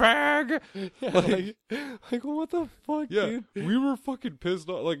roller fag. Yeah, like what the fuck, Yeah, dude? we were fucking pissed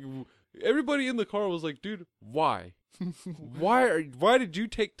off. Like everybody in the car was like, "Dude, why? Why did you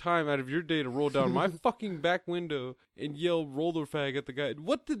take time out of your day to roll down my fucking back window and yell roller fag at the guy?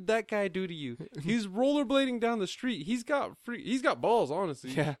 What did that guy do to you? He's rollerblading down the street. He's got balls,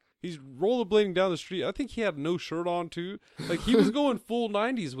 honestly. Yeah. He's rollerblading down the street. I think he had no shirt on too. Like he was going full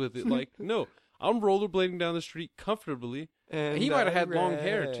 90s with it. Like, no, I'm rollerblading down the street comfortably. And He might have I had long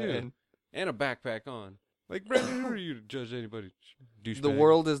hair too, ran. and a backpack on. Like Brandon, who are you to judge anybody? Douchebag. The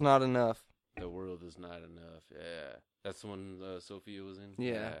world is not enough. The world is not enough. Yeah, that's the one Sophia was in.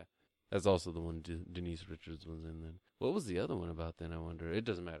 Yeah. That's also the one Denise Richards was in. Then what was the other one about? Then I wonder. It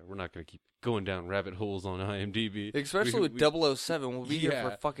doesn't matter. We're not going to keep going down rabbit holes on IMDb, Especially with 007. We'll be here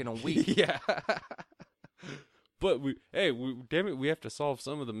for fucking a week. Yeah. But damn it, we have to solve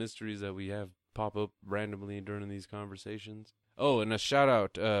some of the mysteries that we have pop up randomly during these conversations. Oh, and a shout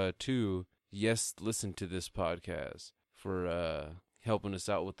out to Yes, Listen to This podcast for helping us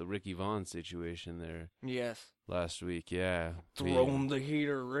out with the Ricky Vaughn situation there Yes. last week. Yeah. Throw him the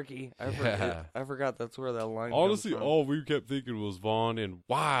heater, Ricky. Yeah. I forgot that's where that line Honestly, comes from. all we kept thinking was Vaughn and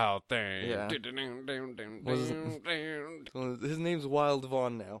Wild Thing. Yeah. Was Well, his name's Wild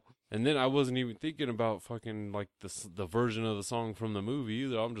Vaughn now. And then I wasn't even thinking about fucking like the version of the song from the movie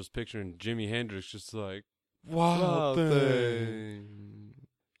either. I'm just picturing Jimi Hendrix just like Wild Thing.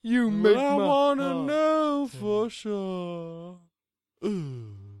 You But I wanna know for sure.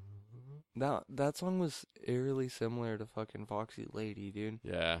 That song was eerily similar to fucking Foxy Lady, dude.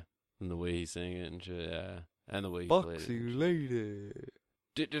 Yeah, and the way he sang it and shit. Yeah, and the way he played Foxy it. Lady.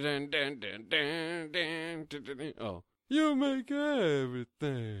 Oh, you make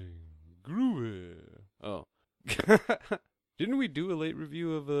everything groovy. Oh, didn't we do a late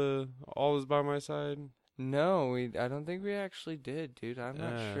review of All Is by My Side? No, I don't think we actually did, dude. I'm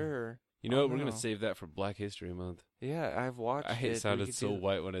not sure. You know Oh, what? We're no. gonna save that for Black History Month. Yeah, I've watched I it. We sounded could so do-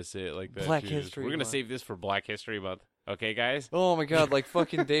 white when I say it like that. Black Jesus. History We're gonna Month. save this for Black History Month. Okay, guys. Oh my god, like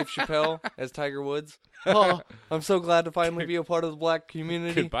fucking Dave Chappelle as Tiger Woods. Oh, I'm so glad to finally be a part of the black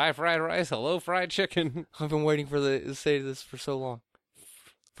community. Goodbye, fried rice. Hello, fried chicken. I've been waiting to say this for so long.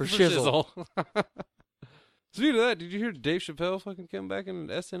 For shizzle. Speaking of that, did you hear Dave Chappelle fucking come back in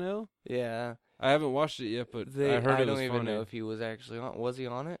SNL? Yeah. I haven't watched it yet, but I heard it don't was even funny. know if he was actually on. Was he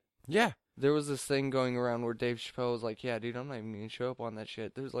on it? Yeah. There was this thing going around where Dave Chappelle was like, yeah, dude, I'm not even going to show up on that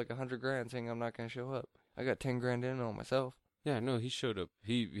shit. There's like $100,000 saying I'm not going to show up. I got $10,000 in on myself. Yeah, no, he showed up.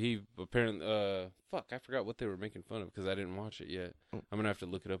 He apparently fuck, I forgot what they were making fun of because I didn't watch it yet. I'm gonna have to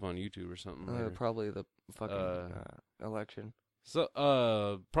look it up on YouTube or something. Later. Probably the fucking election.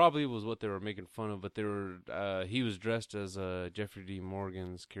 So probably was what they were making fun of, but they were he was dressed as Jeffrey D.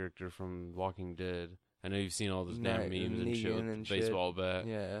 Morgan's character from Walking Dead. I know you've seen all those damn memes and shit with the baseball bat.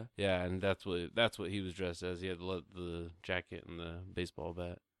 Yeah. Yeah, and that's what he was dressed as. He had the jacket and the baseball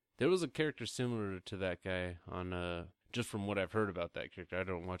bat. There was a character similar to that guy on just from what I've heard about that character. I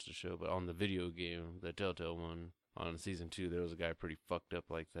don't watch the show, but on the video game, the Telltale one on season 2, there was a guy pretty fucked up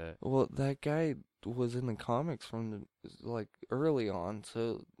like that. Well, that guy was in the comics from like early on,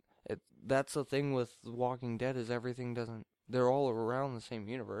 so that's the thing with Walking Dead is everything doesn't. They're all around the same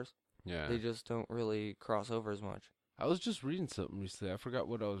universe. Yeah. They just don't really cross over as much. I was just reading something recently. I forgot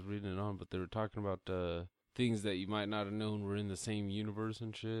what I was reading it on, but they were talking about things that you might not have known were in the same universe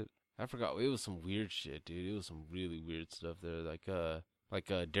and shit. I forgot. It was some weird shit, dude. It was some really weird stuff there, like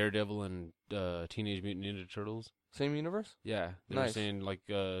Daredevil and Teenage Mutant Ninja Turtles. Same universe? Yeah, they Nice. were saying like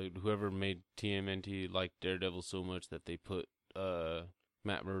whoever made TMNT liked Daredevil so much that they put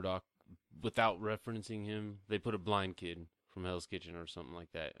Matt Murdock without referencing him. They put a blind kid from Hell's Kitchen or something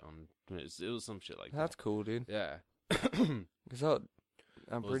like that on. It was some shit like That's that. cool, dude. Yeah. Because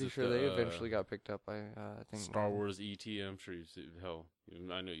I'm Was pretty it sure the, they eventually got picked up by, I think. Star Wars E.T. I'm sure you've seen. Hell,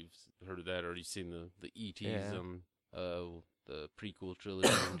 I know you've heard of that, or you've seen the E.T.s Yeah. the prequel trilogy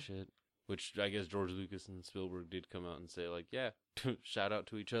and shit. Which I guess George Lucas and Spielberg did come out and say, like, yeah, shout out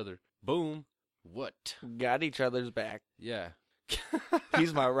to each other. Boom. What? Got each other's back. Yeah.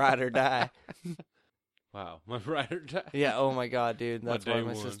 He's my ride or die. Wow, my ride or die. Yeah, oh my god, dude. That's why day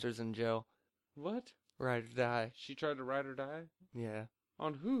my one. sister's in jail. What? Ride or die. She tried to ride or die? Yeah.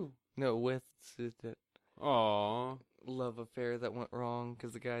 On who? No, with that Aww. love affair that went wrong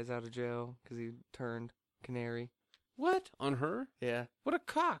because the guy's out of jail because he turned canary. What? On her? Yeah. What a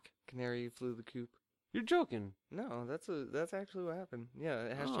cock. Canary flew the coop. You're joking. No, that's actually what happened.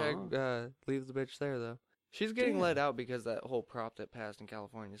 Yeah, hashtag leave the bitch there, though. She's getting Damn. let out because that whole prop that passed in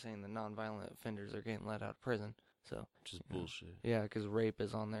California saying the nonviolent offenders are getting let out of prison. So, Which is bullshit. yeah, because rape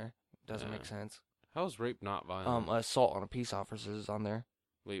is on there. Doesn't make Yeah. sense. How is rape not violent? Assault on a peace officer is on there.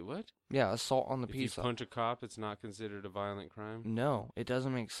 Wait, what? Yeah, assault on the If peace you punch a cop, it's not considered a violent crime? No, it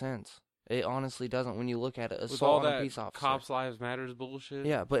doesn't make sense. It honestly doesn't when you look at it. With all Assault on that a peace officer. cops' lives matters bullshit?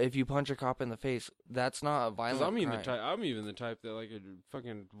 Yeah, but if you punch a cop in the face, that's not a violent Because crime. I'm even the type that, like,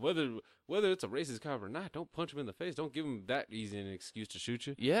 fucking, whether it's a racist cop or not, don't punch him in the face. Don't give him that easy an excuse to shoot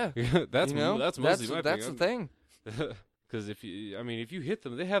you. Yeah. that's you know, that's mostly my that's the thing. Because if you hit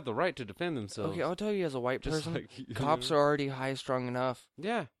them, they have the right to defend themselves. Okay, I'll tell you as a white Just person, like, you cops know? are already high-strung enough.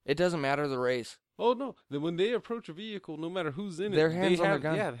 Yeah. It doesn't matter the race. Oh no! Then when they approach a vehicle, no matter who's in it, Their hands they on the have,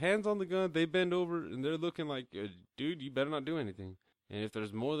 gun. Yeah, hands on the gun. They bend over and they're looking like, dude, you better not do anything. And if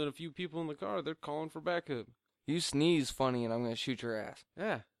there's more than a few people in the car, they're calling for backup. You sneeze funny and I'm going to shoot your ass.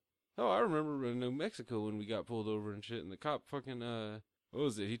 Yeah. Oh, I remember in New Mexico when we got pulled over and shit, and the cop fucking what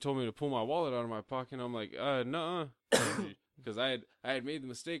was it? He told me to pull my wallet out of my pocket. And I'm like, nuh-uh. Because I had made the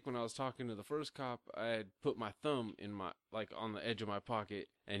mistake when I was talking to the first cop. I had put my thumb in my, like, on the edge of my pocket,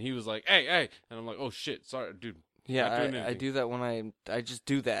 and he was like, hey, and I'm like, oh shit, sorry, dude. Yeah, Not doing I anything. do that when I just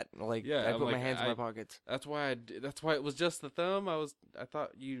do that. Like, Yeah, I I'm put my like, hands in my pockets. That's why it was just the thumb. I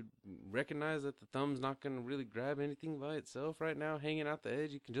thought you'd recognize that the thumb's not gonna really grab anything by itself right now, hanging out the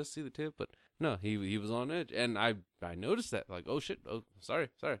edge. You can just see the tip, but no, he was on edge, and I noticed that, like, oh shit, oh sorry,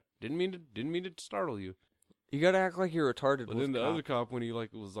 didn't mean to startle you. You gotta act like you're retarded. But with then the cop. other cop, when he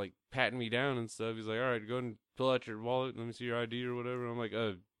like was like patting me down and stuff, he's like, all right, go ahead and pull out your wallet, let me see your ID or whatever. I'm like,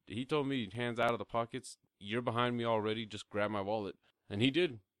 he told me hands out of the pockets. You're behind me already. Just grab my wallet, and he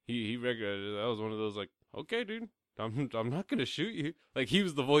did. He regulated it. That was one of those like, okay, dude, I'm not gonna shoot you. Like, he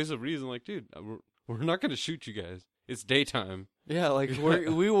was the voice of reason. Like, dude, we're not gonna shoot you guys. It's daytime. Yeah, like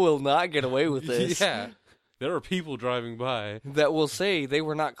we will not get away with this. Yeah, there are people driving by That will say they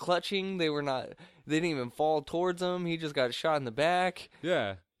were not clutching. They didn't even fall towards him. He just got shot in the back.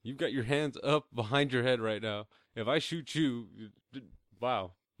 Yeah, you've got your hands up behind your head right now. If I shoot you,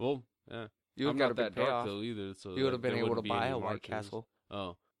 wow. Well, yeah. You would I'm got not a big that dark payoff. though either. So You would have there been able to wouldn't be buy any a White markings. Castle.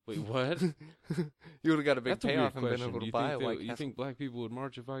 Oh, wait, what? You would have got a big That's a payoff weird and been question. able Do to you buy a think White you Castle. think black people would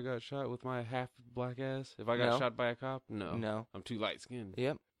march if I got shot with my half black ass? If I got No. shot by a cop? No. No. I'm too light skinned.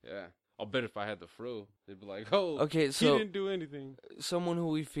 Yep. Yeah. I'll bet if I had the fro, they'd be like, "Oh, Okay, he so didn't do anything." someone who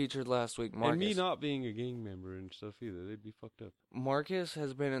we featured last week, Marcus. And me not being a gang member and stuff either, they'd be fucked up. Marcus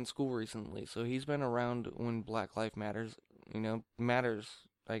has been in school recently, so he's been around when Black Life Matters, matters,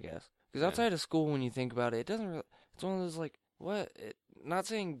 I guess. Because Yeah. outside of school, when you think about it, it doesn't really, it's one of those, like, what? Not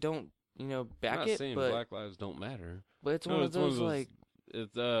saying don't, I'm back not it, saying but black lives don't matter. But it's one of those like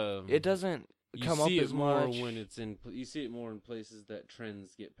It's it doesn't you come see up it as more much. when it's in. You see it more in places that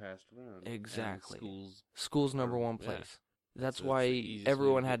trends get passed around. And Exactly. schools. School's number one yeah. place. That's So it's why the easiest way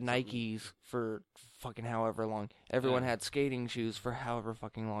everyone to had get something. Nikes for fucking however long. Everyone Yeah. had skating shoes for however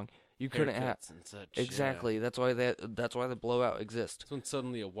fucking long. You couldn't have Haircuts and such. exactly. Yeah. That's why the blowout exists. That's when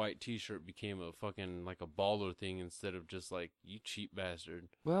suddenly a white T-shirt became a fucking like a baller thing instead of just like you cheap bastard.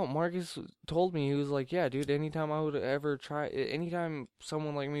 Well, Marcus told me, he was like, yeah, dude, anytime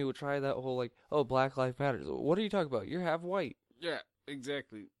someone like me would try that whole like, oh, Black Lives Matter. What are you talking about? You're half white. Yeah,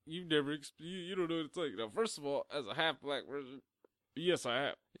 exactly. You never you don't know what it's like. Now, first of all, as a half black person, yes, I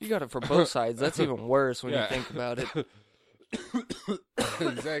have. You got it for both sides. That's even worse when you think about it.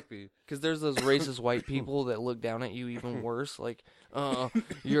 Exactly. Because there's those racist white people that look down at you even worse. Like,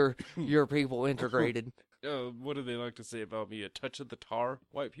 you're people integrated. What do they like to say about me? A touch of the tar,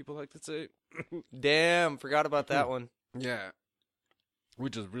 white people like to say. Damn, forgot about that one. Yeah.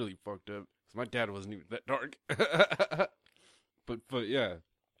 Which is really fucked up. 'Cause my dad wasn't even that dark. But yeah.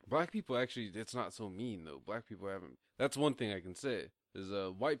 Black people actually, it's not so mean though. Black people haven't. That's one thing I can say. Is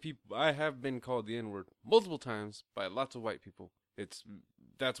white people, I have been called the N-word multiple times by lots of white people.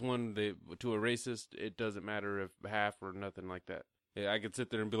 That's one, to a racist, it doesn't matter if half or nothing like that. Yeah, I could sit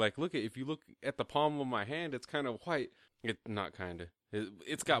there and be like, if you look at the palm of my hand, it's kind of white. Not kind of.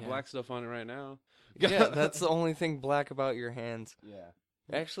 It's got black stuff on it right now. Yeah, that's the only thing black about your hands. Yeah.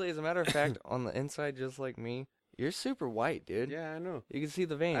 Actually, as a matter of fact, on the inside, just like me, you're super white, dude. Yeah, I know. You can see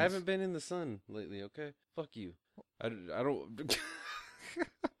the veins. I haven't been in the sun lately, okay? Fuck you. I don't...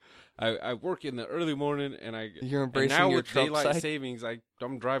 I work in the early morning, and You're embracing now your with Trump daylight side? savings,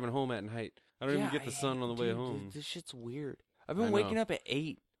 I'm driving home at night. I don't even get the sun on the way dude, home. This shit's weird. I've been I waking know. up at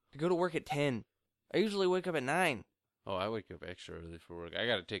 8 to go to work at 10. I usually wake up at 9. Oh, I wake up extra early for work. I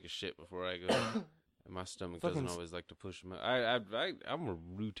gotta take a shit before I go. And my stomach Fucking doesn't always like to push me. I'm a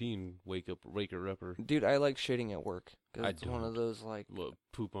routine waker upper. Dude, I like shitting at work. 'Cause I it's one of don't. those, like... What,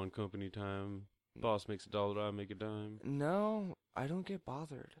 poop on company time? Boss makes $1, I make a dime. No, I don't get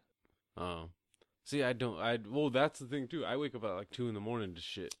bothered. Oh. See, I don't. Well, that's the thing, too. I wake up at like 2 in the morning to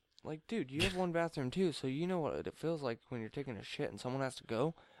shit. Like, dude, you have one bathroom, too, so you know what it feels like when you're taking a shit and someone has to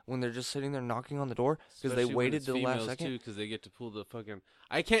go, when they're just sitting there knocking on the door, because they Especially when waited it's till the last females, second. too, because they get to pull the fucking...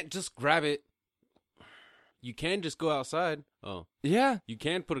 I can't just grab it. You can just go outside. Oh. Yeah. You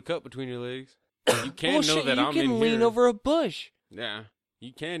can put a cup between your legs. You can know Bullshit, that I'm in here. You can lean over a bush. Yeah.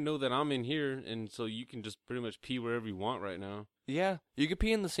 You can know that I'm in here, and so you can just pretty much pee wherever you want right now. Yeah. You could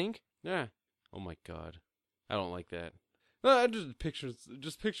pee in the sink. Yeah. Oh my god. I don't like that. I just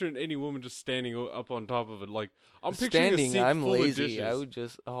picturing any woman just standing up on top of it. Like, I'm picturing Standing, a sink I'm full lazy. of dishes. I would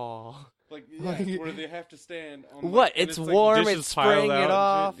just, Like, yeah, where they have to stand on What? and It's like warm, dishes it's piled spraying out it and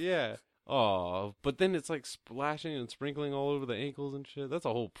off. shit. Yeah. Oh, but then it's like splashing and sprinkling all over the ankles and shit. That's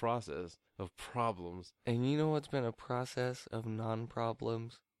a whole process of problems. And you know what's been a process of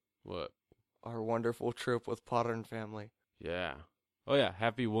non-problems? What? Our wonderful trip with Potter and family. Yeah. Oh yeah,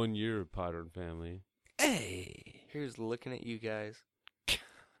 happy 1 year of Potter and Family. Hey! Here's looking at you guys.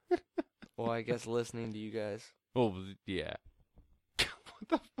 Well, I guess listening to you guys. Oh, yeah. What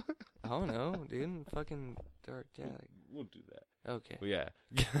the fuck? I don't know, dude. Fucking dark, yeah. We'll do that. Okay. Well, yeah.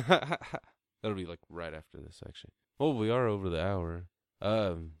 That'll be like right after this, actually. Oh, we are over the hour.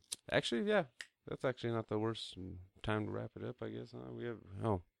 Actually, yeah. That's actually not the worst time to wrap it up, I guess.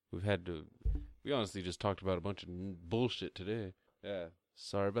 We honestly just talked about a bunch of bullshit today. Yeah.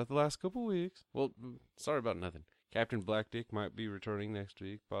 Sorry about the last couple weeks. Well, sorry about nothing. Captain Blackdick might be returning next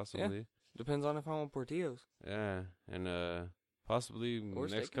week, possibly. Depends on if I want Portillo's. Yeah. And, possibly Or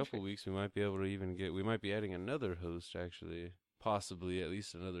next Steak and couple Shake. weeks we might be able to we might be adding another host, actually. Possibly at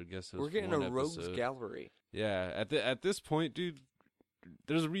least another guest host. We're for getting a one rogues episode. gallery. Yeah, at this point, dude,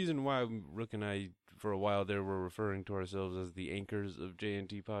 there's a reason why Rook and I, for a while there, were referring to ourselves as the anchors of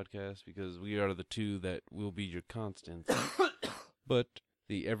JNT Podcast, because we are the two that will be your constants. But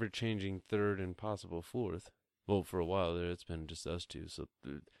the ever-changing third and possible fourth, well, for a while there, it's been just us two. So,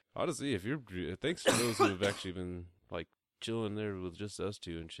 honestly, thanks to those who have actually been, like, chilling there with just us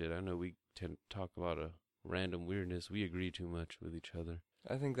two and shit. I know we tend to talk about a random weirdness. We agree too much with each other.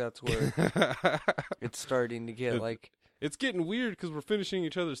 I think that's where it's starting to get like. It's getting weird because we're finishing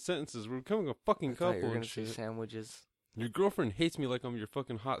each other's sentences. We're becoming a fucking I thought you couple were and gonna say shit. sandwiches. Your girlfriend hates me like I'm your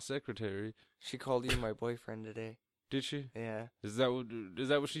fucking hot secretary. She called you my boyfriend today. Did she? Yeah. Is that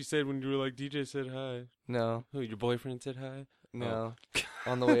what she said when you were like, DJ said hi? No. Oh, your boyfriend said hi? No.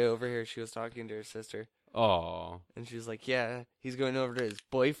 On the way over here, she was talking to her sister. Oh. And she was like, yeah, he's going over to his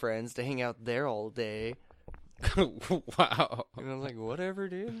boyfriend's to hang out there all day. Wow. And I was like, whatever,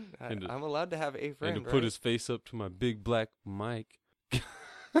 dude. And to- I'm allowed to have a friend, And to right? put his face up to my big black mic.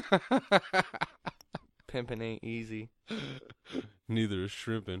 Pimping ain't easy. Neither is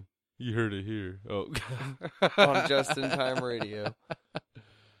shrimping. You heard it here. Oh. On Just in Time Radio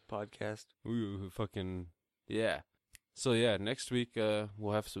podcast. We fucking, yeah. So yeah, next week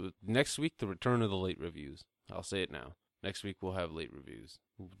we'll have next week the return of the late reviews. I'll say it now. Next week we'll have late reviews.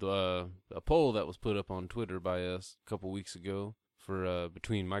 A poll that was put up on Twitter by us a couple weeks ago for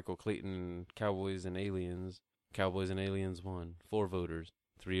between Michael Clayton and Cowboys and Aliens. Cowboys and Aliens won. 4 voters.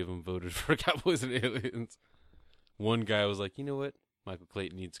 3 of them voted for Cowboys and Aliens. One guy was like, you know what? Michael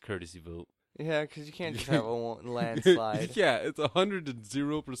Clayton needs a courtesy vote. Yeah, because you can't just have a landslide. Yeah, it's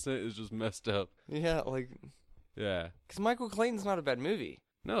 100% is just messed up. Yeah, like, Yeah. because Michael Clayton's not a bad movie.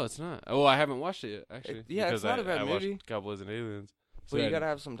 No, it's not. Oh, I haven't watched it yet, actually. Yeah, it's because not a bad I movie. watched Cowboys and Aliens. So But you I- gotta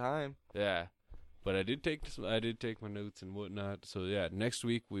have some time. Yeah, but I did take my notes and whatnot. So yeah, next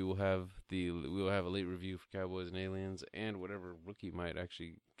week we will have a late review for Cowboys and Aliens and whatever Rookie might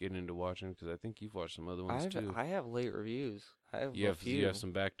actually get into watching, because I think you've watched some other ones too. I have late reviews. I have You a have few. you have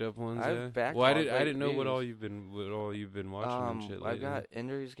some backed up ones. I have Yeah? backlog Well, I late didn't know what reviews. all you've been watching and shit lately. I've got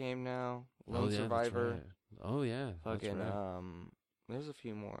Ender's Game now. Lone yeah, that's Survivor. right. Oh yeah, Fucking that's right. there's a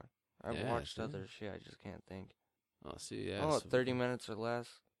few more. I've Yeah, watched see? other shit. I just can't think. Oh, see, yeah. Oh, so- 30 minutes or less.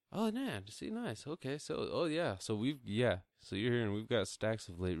 Oh, yeah. See, nice. Okay, so, oh, yeah. So so you're hearing we've got stacks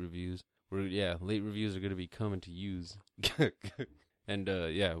of late reviews. Late reviews are going to be coming to use. And,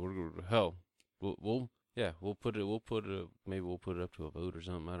 we'll put it, maybe we'll put it up to a vote or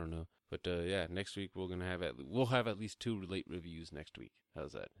something. I don't know. But, next week we'll have at least 2 late reviews next week.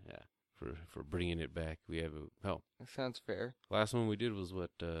 How's that? Yeah. For bringing it back. We have, That sounds fair. last one we did was what,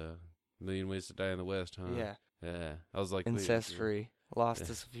 Million Ways to Die in the West, huh? Yeah. Yeah. I was like, wait, Ancestry. Lost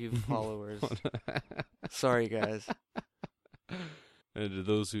Yeah. us a few followers. Sorry, guys. And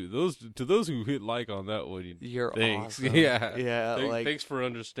to those who hit like on that one, You're thanks. awesome. Yeah. Yeah, like, thanks for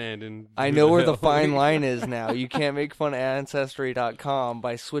understanding. I who know where the hell- fine line is now. You can't make fun of Ancestry.com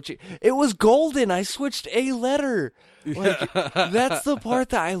by switching. It was golden. I switched a letter. Like, that's the part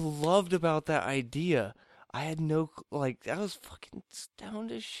that I loved about that idea. I had I was fucking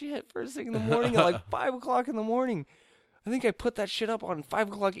stoned as shit first thing in the morning at like 5 o'clock in the morning. I think I put that shit up on 5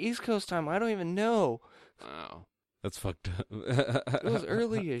 o'clock East Coast time. I don't even know. Wow, that's fucked up. It was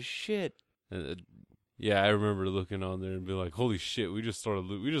early as shit. Yeah, I remember looking on there and being like, "Holy shit, we just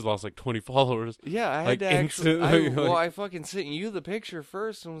lost like 20 followers." Yeah, I had Like, to actually. instantly, I fucking sent you the picture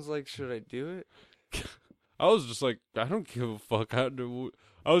first and was like, should I do it? I was just like, I don't give a fuck. I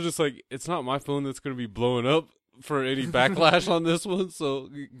was just like, it's not my phone that's gonna be blowing up for any backlash on this one, so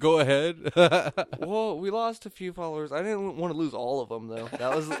go ahead. Well, we lost a few followers. I didn't want to lose all of them though.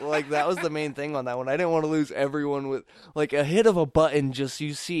 That was the main thing on that one. I didn't want to lose everyone with like a hit of a button. Just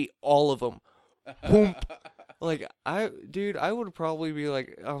you see all of them. Boom. Like I would probably be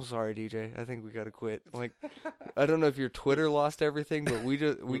like, I'm sorry, DJ. I think we gotta quit. Like, I don't know if your Twitter lost everything, but we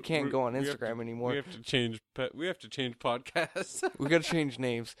can't go on we have Instagram to- anymore. We have to change podcasts. We gotta change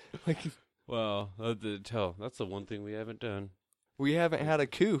names. Like, Well, that's the one thing we haven't done. we haven't had a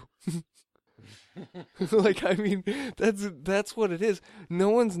coup. Like, I mean, that's what it is. No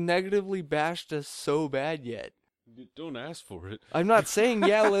one's negatively bashed us so bad yet. Don't ask for it. I'm not saying,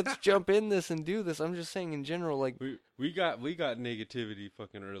 yeah, let's jump in this and do this. I'm just saying in general, like, We got negativity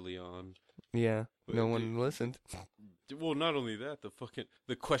fucking early on. yeah, no Dude. one listened. Well, not only that,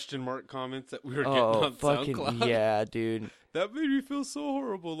 the question mark comments that we were getting Oh, on fucking, SoundCloud. yeah, dude. That made me feel so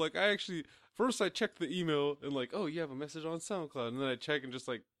horrible. Like, first I checked the email and like, oh, you have a message on SoundCloud. And then I check and just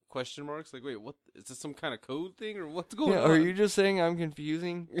like, question marks. Like, wait, what? Is this some kind of code thing or what's going Yeah, on? are you just saying I'm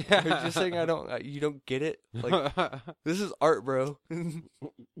confusing? Are you just saying you don't get it? Like, this is art, bro.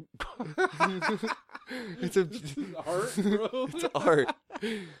 It's art, bro. It's art.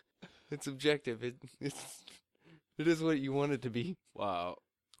 It's objective. It is what you want it to be. Wow.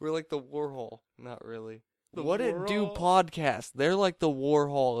 We're like the Warhol. Not really. The What it do Warhol? podcasts? They're like the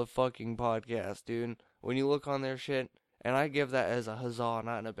Warhol of fucking podcasts, dude. When you look on their shit, and I give that as a huzzah,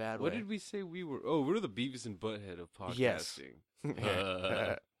 not in a bad What way. did we say we were? Oh, we're the Beavis and Butthead of Yes.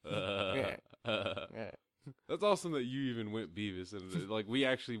 podcasting. Yeah. That's awesome that you even went Beavis and like we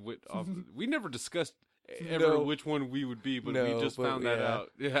actually went off. We never discussed No. which one we would be, but No, we just but found that yeah. out.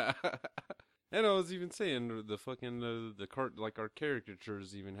 Yeah. And I was even saying the fucking the cart like our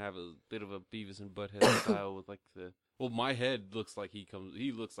caricatures even have a bit of a Beavis and Butthead style with like my head looks like he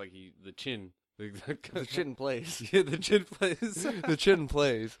looks like the chin. The chin plays. Yeah, the chin plays. The chin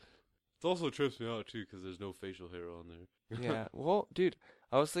plays. It also trips me out too because there's no facial hair on there. Yeah. Well, dude,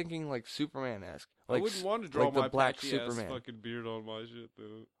 I was thinking like Superman-esque. I Like, wouldn't want to draw like the my black patchy ass Superman. fucking beard on my shit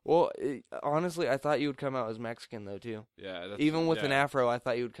though. Well, honestly, I thought you would come out as Mexican though too. Yeah, that's, Even with an yeah. afro, I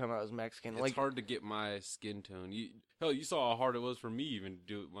thought you would come out as Mexican. It's Like, hard to get my skin tone. You saw how hard it was for me even to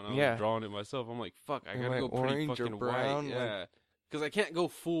do it when I was Yeah. drawing it myself. I'm like, fuck, I gotta Like go pretty orange or fucking brown, white. like- Yeah, because I can't go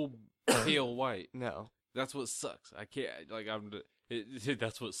full pale white. no. That's what sucks. I can't. Like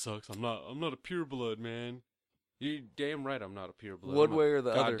that's what sucks. I'm not a pure blood, man. You damn right. I'm not a pure blood. One I'm a way or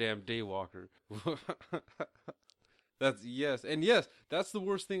the other. goddamn daywalker. That's yes. That's the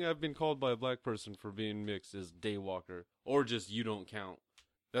worst thing I've been called by a black person for being mixed is daywalker or just you don't count.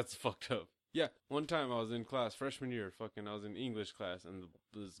 That's fucked up. Yeah, one time I was in class, freshman year, I was in English class, and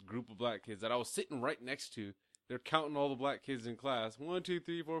this group of black kids that I was sitting right next to, they're counting all the black kids in class. 1, 2,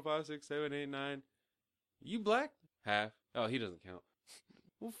 3, 4, 5, 6, 7, 8, 9. You black? Half. Oh, he doesn't count.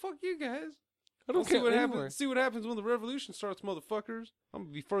 Well, fuck you guys. I don't see care what anymore. happens. See what happens when the revolution starts, motherfuckers. I'm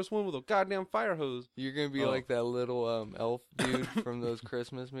gonna be first one with a goddamn fire hose. You're gonna be Oh. like that little elf dude from those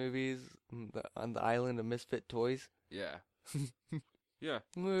Christmas movies on the island of misfit toys. Yeah. Yeah.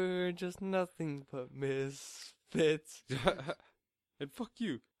 We're just nothing but misfits. And fuck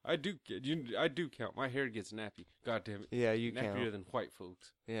you. I do count. My hair gets nappy. God damn it. Yeah, you Nappier count. than white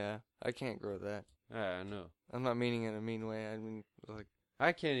folks. Yeah, I can't grow that. I know. I'm not meaning it in a mean way. I mean, like,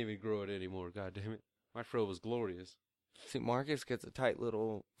 I can't even grow it anymore. God damn it. My fro was glorious. see, Marcus gets a tight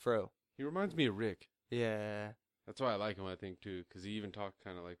little fro. He reminds me of Rick. Yeah. That's why I like him, I think, too. Because he even talks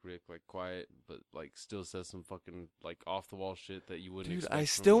kind of like Rick, like quiet, but like still says some fucking like off the wall shit that you wouldn't Dude, expect I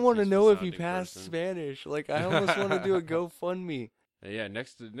from still a want to know if he peaceful passed sounding Spanish. Like, I almost want to do a GoFundMe. Yeah,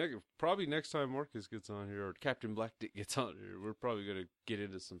 probably next time Marcus gets on here or Captain Black Dick gets on here, we're probably gonna get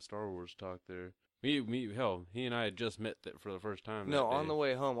into some Star Wars talk there. Hell, he and I had just met for the first time. No, that on day. the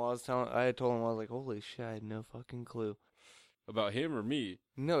way home, I had told him, I was like, holy shit, I had no fucking clue. About him or me?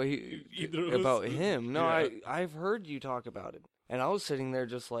 No, Either of us? about him. No, Yeah. I've heard you talk about it, and I was sitting there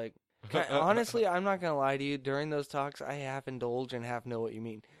just like, honestly, I'm not gonna lie to you. During those talks, I half indulge and half know what you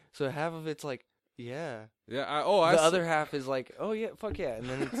mean. So half of it's like, yeah. Yeah. The other half is like, oh yeah, fuck yeah, and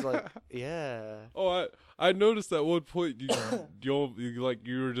then it's like, yeah. Oh, I noticed at one point you were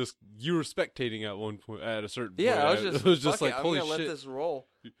spectating at one point at a certain point. Yeah, I was it was just fuck like it, I'm holy gonna shit. let this roll.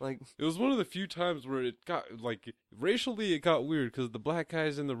 Like, It was one of the few times where it got, like, racially it got weird because the black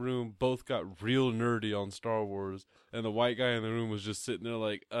guys in the room both got real nerdy on Star Wars, and the white guy in the room was just sitting there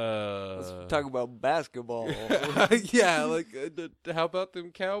like, let's talk about basketball. yeah, like, how about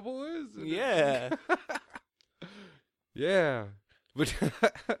them Cowboys? Yeah. Yeah. But, so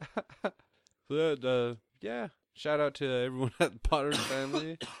that, yeah, shout out to everyone at the Potter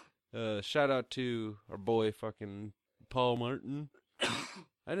family. Shout out to our boy fucking Paul Martin.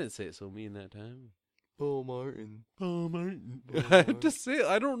 I didn't say it so mean that time. Paul Martin. Paul Martin. Paul I Martin. just say it.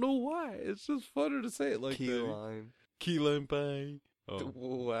 I don't know why. It's just funner to say it like Key that. line. Key lime pie. Oh,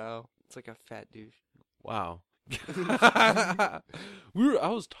 Wow. It's like a fat douche. wow. I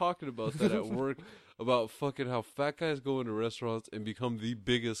was talking about that at work about fucking how fat guys go into restaurants and become the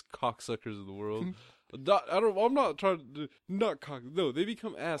biggest cocksuckers in the world. I'm not trying to no, they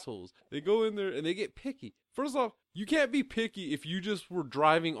become assholes. They go in there and they get picky. First off, you can't be picky if you just were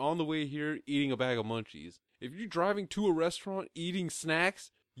driving on the way here eating a bag of munchies. If you're driving to a restaurant eating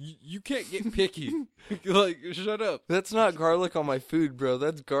snacks, you can't get picky. Like, shut up. That's not garlic on my food, bro.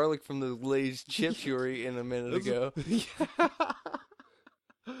 That's garlic from the Lay's chips you were eating a minute ago. Yeah.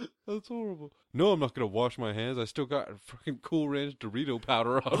 That's horrible. No, I'm not gonna wash my hands. I still got fucking Cool Ranch Dorito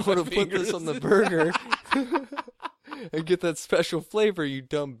powder on I'm my gonna put this fingers. on the burger and get that special flavor, you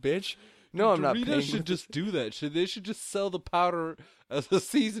dumb bitch. No, I'm not Doritos paying. should just do that. They should just sell the powder as a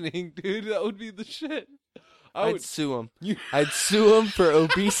seasoning, dude. That would be the shit. I'd sue him. You- I'd sue him for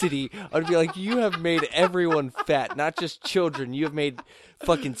obesity. I'd be like, you have made everyone fat, not just children. You have made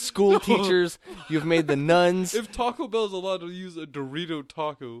fucking school teachers. You've made the nuns. If Taco Bell's allowed to use a Dorito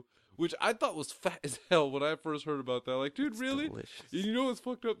taco, which I thought was fat as hell when I first heard about that, like, dude, really? Delicious. And you know what's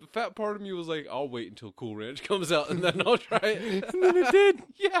fucked up? The fat part of me was like, I'll wait until Cool Ranch comes out and then I'll try it. And then it did.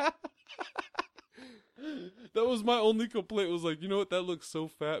 Yeah. That was my only complaint. Was like, you know what? That looks so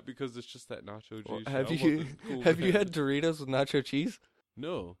fat because it's just that nacho cheese. Have I want you the Cool have you Ranch. had Doritos with nacho cheese?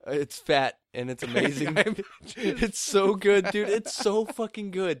 No. It's fat and it's amazing. I imagine. It's so good, dude. It's so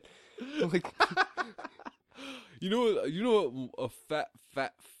fucking good. Like, You know what? A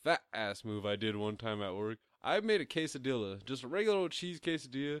fat ass move I did one time at work. I made a quesadilla, just a regular old cheese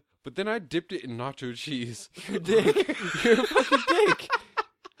quesadilla, but then I dipped it in nacho cheese. you're a dick. You're a fucking dick.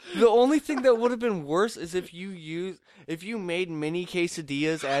 The only thing that would have been worse is if you made mini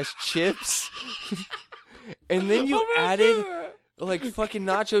quesadillas as chips, and then you I'm gonna added do that. like fucking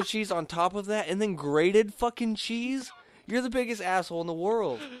nacho cheese on top of that, and then grated fucking cheese. You're the biggest asshole in the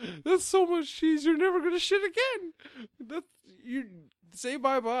world. That's so much cheese. You're never gonna shit again. That's you say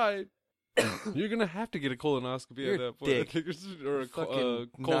bye bye. You're gonna have to get a colonoscopy You're at that point. dick. I think it's just- or a Fucking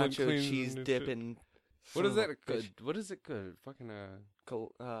colon nacho cleanse cheese and dip shit. and What is son of that? a bitch. What is it good? Fucking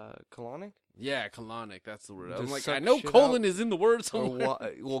colonic? Yeah, colonic. That's the word. Just I'm like, suck I know shit colon out? is in the word Or somewhere.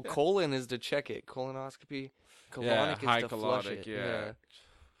 well, colon is to check it. Colonoscopy. Colonic Yeah, is high to flush colonic, it. yeah.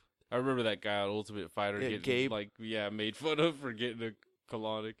 I remember that guy on Ultimate Fighter Yeah, getting Gabe. made fun of for getting a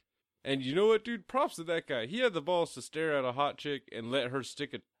colonic. And you know what, dude? Props to that guy. He had the balls to stare at a hot chick and let her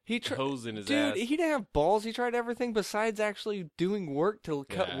stick a He tried. hose in his Dude, ass. he didn't have balls. He tried everything besides actually doing work to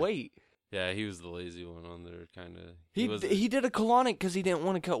cut Yeah. weight. Yeah, he was the lazy one on there, kind of. He did a colonic because he didn't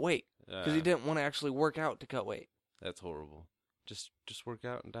want to cut weight. Because he uh, didn't want to actually work out to cut weight. That's horrible. Just work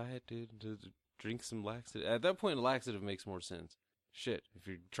out and diet, dude. Drink some laxative. At that point, laxative makes more sense. Shit, if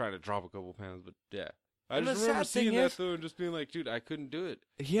you're trying to drop a couple pounds, but yeah. I And the just remember sad thing seeing that is- though and just being like, dude, I couldn't do it.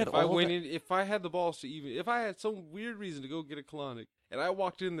 He had If I all went that- in, if I had the balls to even, if I had some weird reason to go get a colonic, and I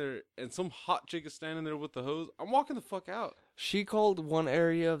walked in there and some hot chick is standing there with the hose, I'm walking the fuck out. She called one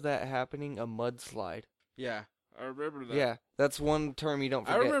area of that happening a mudslide. Yeah, I remember that. Yeah, that's one term you don't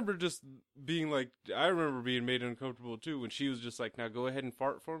I forget. remember just being like, I remember being made uncomfortable too when she was just like, now go ahead and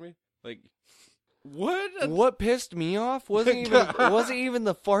fart for me. Like, what? What pissed me off wasn't even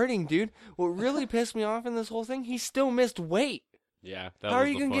the farting, dude. What really pissed me off in this whole thing, he still missed weight. Yeah, that How was are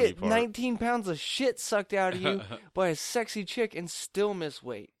you the gonna funny get part. 19 pounds of shit sucked out of you by a sexy chick and still miss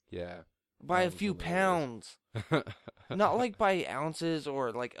weight Yeah. by That a was few hilarious. pounds? Not like by ounces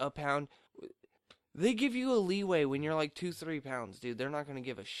or like a pound. They give you a leeway when you're like 2-3 pounds, dude. They're not gonna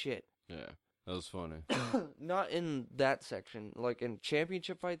give a shit. Yeah, that was funny. Not in that section. Like in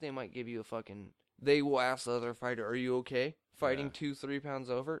championship fight, they might give you a fucking. They will ask the other fighter, "Are you okay fighting Yeah. 2-3 pounds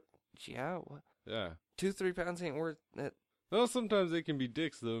over?" Yeah, what? Yeah. 2-3 pounds ain't worth it. Well, sometimes they can be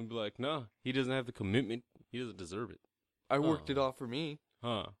dicks though and be like, no, he doesn't have the commitment. He doesn't deserve it. I worked it Oh. off for me.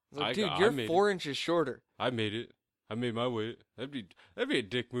 Huh. Like, dude, I you're made 4 inches shorter. I made it. I made my weight. That'd be a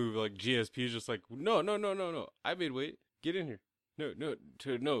dick move. Like GSP is just like, no. I made weight. Get in here.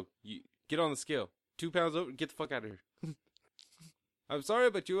 No. You get on the scale. 2 pounds over. Get the fuck out of here. I'm sorry,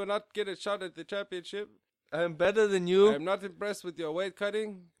 but you will not get a shot at the championship. I'm better than you I'm not impressed with your weight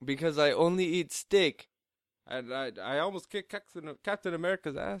cutting. because I only eat steak. And I almost kicked Captain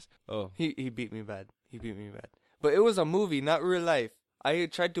America's ass. Oh. He beat me bad. But it was a movie, not real life. I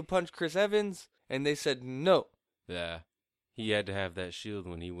tried to punch Chris Evans, and they said no. Yeah. He had to have that shield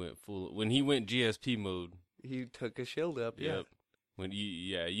when he went GSP mode. He took a shield up. Yeah. Yep. When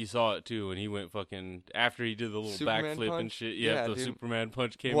you saw it too when he went fucking after he did the little Superman backflip and punch? shit. Yeah, Yeah, the dude. Superman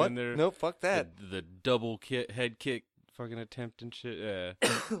punch came What? in there. No, fuck that. The double head kick fucking attempt and shit. Yeah.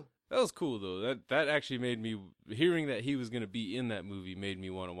 That was cool though. That actually made me hearing that he was gonna be in that movie made me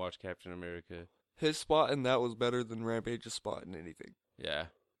want to watch Captain America. His spot in that was better than Rampage's spot in anything. Yeah.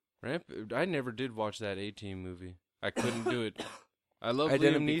 I never did watch that A-Team movie. I couldn't do it. I love I Liam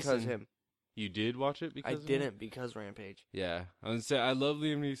didn't Neeson. because him. You did watch it because I of him? didn't because Rampage. Yeah, I would say I love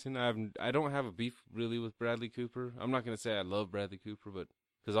Liam Neeson. I don't have a beef really with Bradley Cooper. I'm not gonna say I love Bradley Cooper, but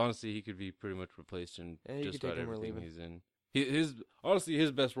because honestly, he could be pretty much replaced in Yeah, you just could take about him or everything leave him. he's in. His honestly,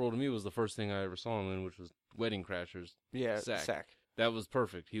 his best role to me was the first thing I ever saw him in, which was Wedding Crashers. Yeah, Sack. sack. That was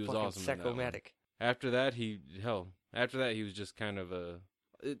perfect. He was Fucking awesome. In that one. Sack-O-Matic. After that, he was just kind of a.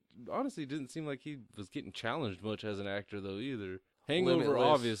 It honestly didn't seem like he was getting challenged much as an actor though either. Hangover, Limitless.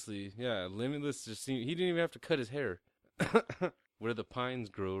 obviously, yeah. Limitless just seemed he didn't even have to cut his hair. Where the pines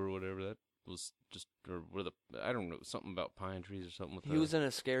grow or whatever that was just or where the I don't know something about pine trees or something with He was in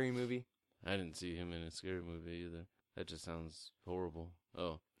a scary movie I didn't see him in a scary movie either. That just sounds horrible.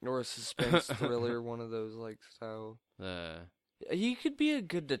 Oh, or a suspense thriller, one of those like style. uh, He could be a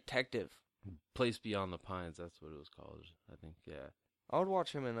good detective. Place Beyond the Pines. That's what it was called. I think. Yeah. I would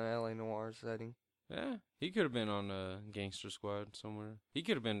watch him in an LA noir setting. Yeah, he could have been on Gangster Squad somewhere. He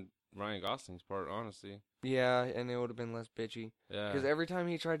could have been Ryan Gosling's part, honestly. Yeah, and it would have been less bitchy. Yeah. Because every time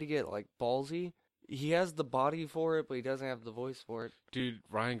he tried to get like ballsy, he has the body for it, but he doesn't have the voice for it. Dude,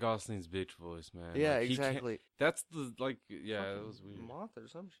 Ryan Gosling's bitch voice, man. Yeah, Like, he can't- exactly. That's the, like, yeah, that Fucking was weird. Moth or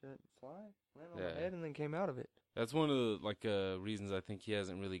some shit. Fly. Landed on Yeah. my head and then came out of it. That's one of the, like, reasons I think he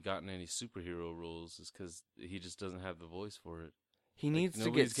hasn't really gotten any superhero roles is because he just doesn't have the voice for it. He Like, needs to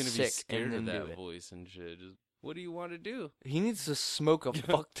nobody's get gonna sick be scared and of then that do it. voice and shit. Just, what do you want to do? He needs to smoke a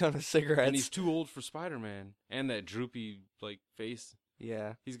fuck ton of cigarettes. And he's too old for Spider-Man. And that droopy, like, face.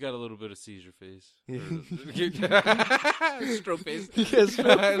 Yeah. He's got a little bit of seizure face. Yeah. Stroke face. Yes,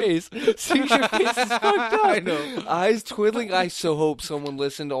 stroke face. Seizure face is fucked up. I know. Eyes twiddling. I so hope someone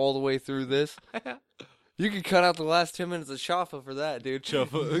listened all the way through this. You could cut out the last 10 minutes of Shaffa for that, dude.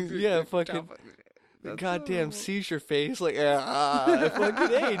 Chuffa. Yeah, fucking. Goddamn seizure face. Like,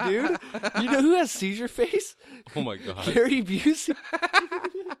 fucking A, dude. You know who has seizure face? Oh my god. Gary Busey.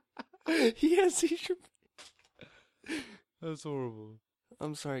 He has seizure. That's horrible.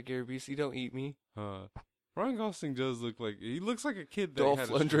 I'm sorry, Gary Busey. Don't eat me. Ryan Gosling does look like he looks like a kid that Dolph had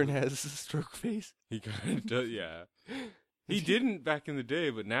a Lundgren stroke. has stroke face. He kind of does, yeah. He didn't back in the day,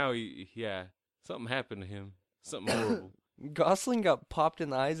 but now something happened to him. Something horrible. Gosling got popped in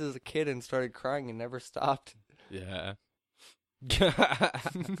the eyes as a kid and started crying and never stopped. Yeah.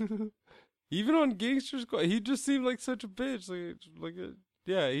 Even on Gangster Squad, he just seemed like such a bitch.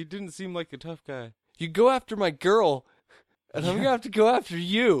 He didn't seem like a tough guy. You go after my girl, and I'm gonna have to go after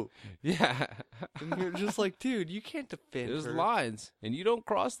you. Yeah. And you're just like, dude, you can't defend There's her. lines, and you don't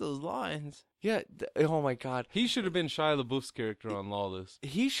cross those lines. Yeah. Oh my god. He should have been Shia LaBeouf's character on Lawless.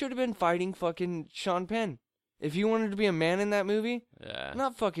 He should have been fighting fucking Sean Penn. If you wanted to be a man in that movie, Yeah.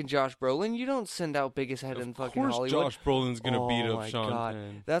 not fucking Josh Brolin. You don't send out biggest head in Of fucking course Hollywood. Josh Brolin's gonna beat Oh up my Sean God.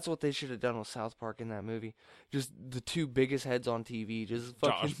 Penn. That's what they should have done with South Park in that movie. Just the two biggest heads on TV. Just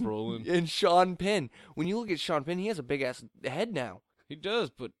fucking Josh Brolin. and Sean Penn. When you look at Sean Penn, he has a big ass head now. He does,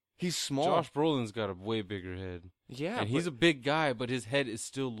 but He's small. Josh Brolin's got a way bigger head. Yeah, and he's a big guy, but his head is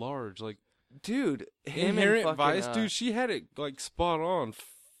still large. Like dude. Him Inherent and Vice, fucking, dude, she had it like spot on.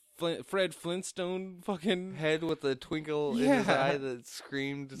 Fred Flintstone fucking head with a twinkle in his Yeah. eye that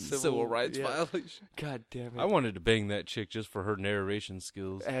screamed civil rights yeah. violation. God damn it! I wanted to bang that chick just for her narration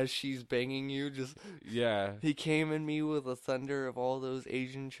skills. As she's banging you, just Yeah. he came in me with a thunder of all those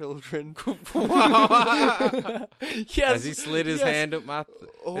Asian children. Yes. As he slid his yes. hand up my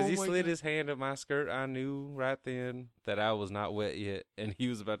Oh as he my slid God. his hand up my skirt, I knew right then that I was not wet yet, and he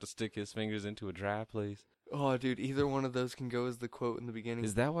was about to stick his fingers into a dry place. Oh, dude, either one of those can go as the quote in the beginning.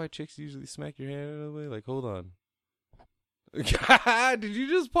 Is that why chicks usually smack your hand out of the way? Like, hold on. Did you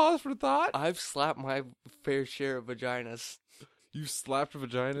just pause for thought? I've slapped my fair share of vaginas, You slapped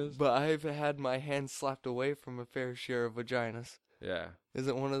vaginas? but I've had my hand slapped away from a fair share of vaginas. Yeah. Is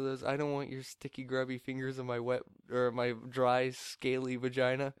it one of those? I don't want your sticky, grubby fingers in my wet or my dry, scaly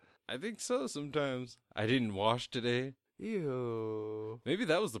vagina. I think so sometimes. I didn't wash today. Ew. Maybe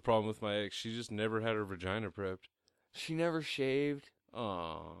that was the problem with my ex. She just never had her vagina prepped. She never shaved.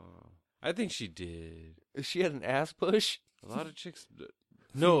 Aw. I think she did. She had an ass push. A lot of chicks.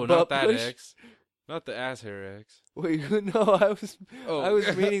 No, Butt not that push? ex. Not the ass hair ex. Wait, no, I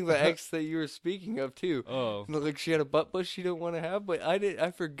was meaning the ex that you were speaking of too. Oh. Like she had a butt push she didn't want to have, but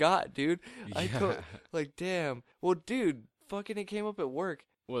I forgot, dude. Yeah. Like, damn. Well, dude, fucking it came up at work.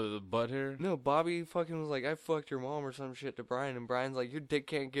 What, the butt hair? No, Bobby fucking was like, I fucked your mom or some shit to Brian, and Brian's like, your dick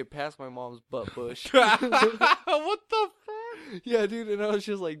can't get past my mom's butt push. What the fuck? Yeah, dude, and I was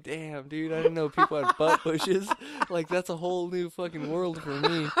just like, damn, dude, I didn't know people had butt pushes. Like, that's a whole new fucking world for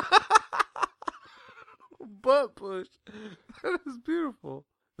me. Butt push. That is beautiful.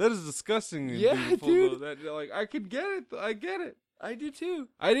 That is disgusting. Yeah, beautiful, dude. though. That, like, I could get it. I get it. I do too.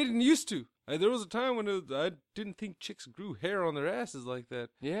 I didn't used to. There was a time when I didn't think chicks grew hair on their asses like that.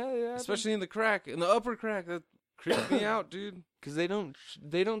 Yeah. Especially in the crack, in the upper crack. That creeped me out, dude. Because they don't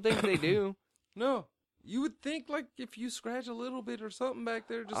think they do. No. You would think, like, if you scratch a little bit or something back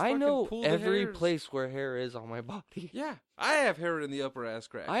there, just I fucking know pull the every hairs. place where hair is on my body. Yeah. I have hair in the upper ass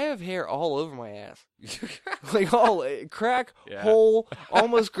crack. I have hair all over my ass. Like, all crack, Yeah. hole,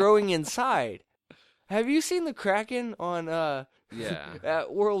 almost growing inside. Have you seen the Kraken on, Yeah.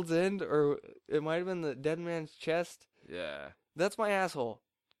 at World's End? Or it might have been the Dead Man's Chest? Yeah. That's my asshole.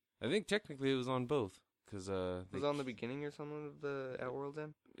 I think technically it was on both. Cause, It was on the beginning or something of the at World's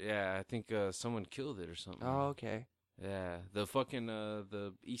End? yeah, I think someone killed it or something. Oh, okay. Yeah, the fucking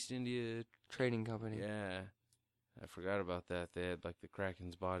the East India. Trading company. Yeah, I forgot about that. They had like the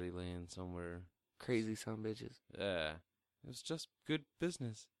Kraken's body laying somewhere. Crazy son of bitches. Yeah, it was just good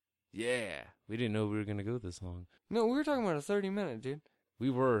business. Yeah, we didn't know we were gonna go this long. No, we were talking about a 30-minute, dude. We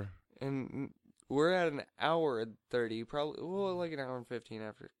were. And we're at an hour and 30, probably, well, like an hour and 15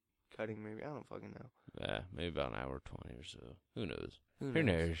 after cutting, maybe. I don't fucking know. Yeah, maybe about an hour 20 or so. Who knows? Who Who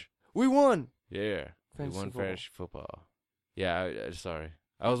knows? knows? We won! Yeah, we Fantasy won football. fantasy football. Yeah, I sorry.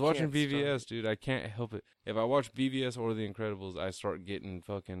 I was watching Can't stop BVS, dude. I can't help it. If I watch BVS or The Incredibles, I start getting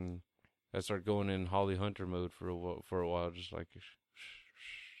fucking. I start going in Holly Hunter mode for a while, just like.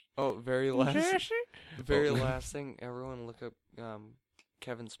 Oh, very last, very Oh. last thing. Everyone look up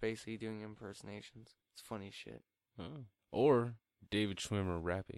Kevin Spacey doing impersonations. It's funny shit. Oh. Or David Schwimmer rapping.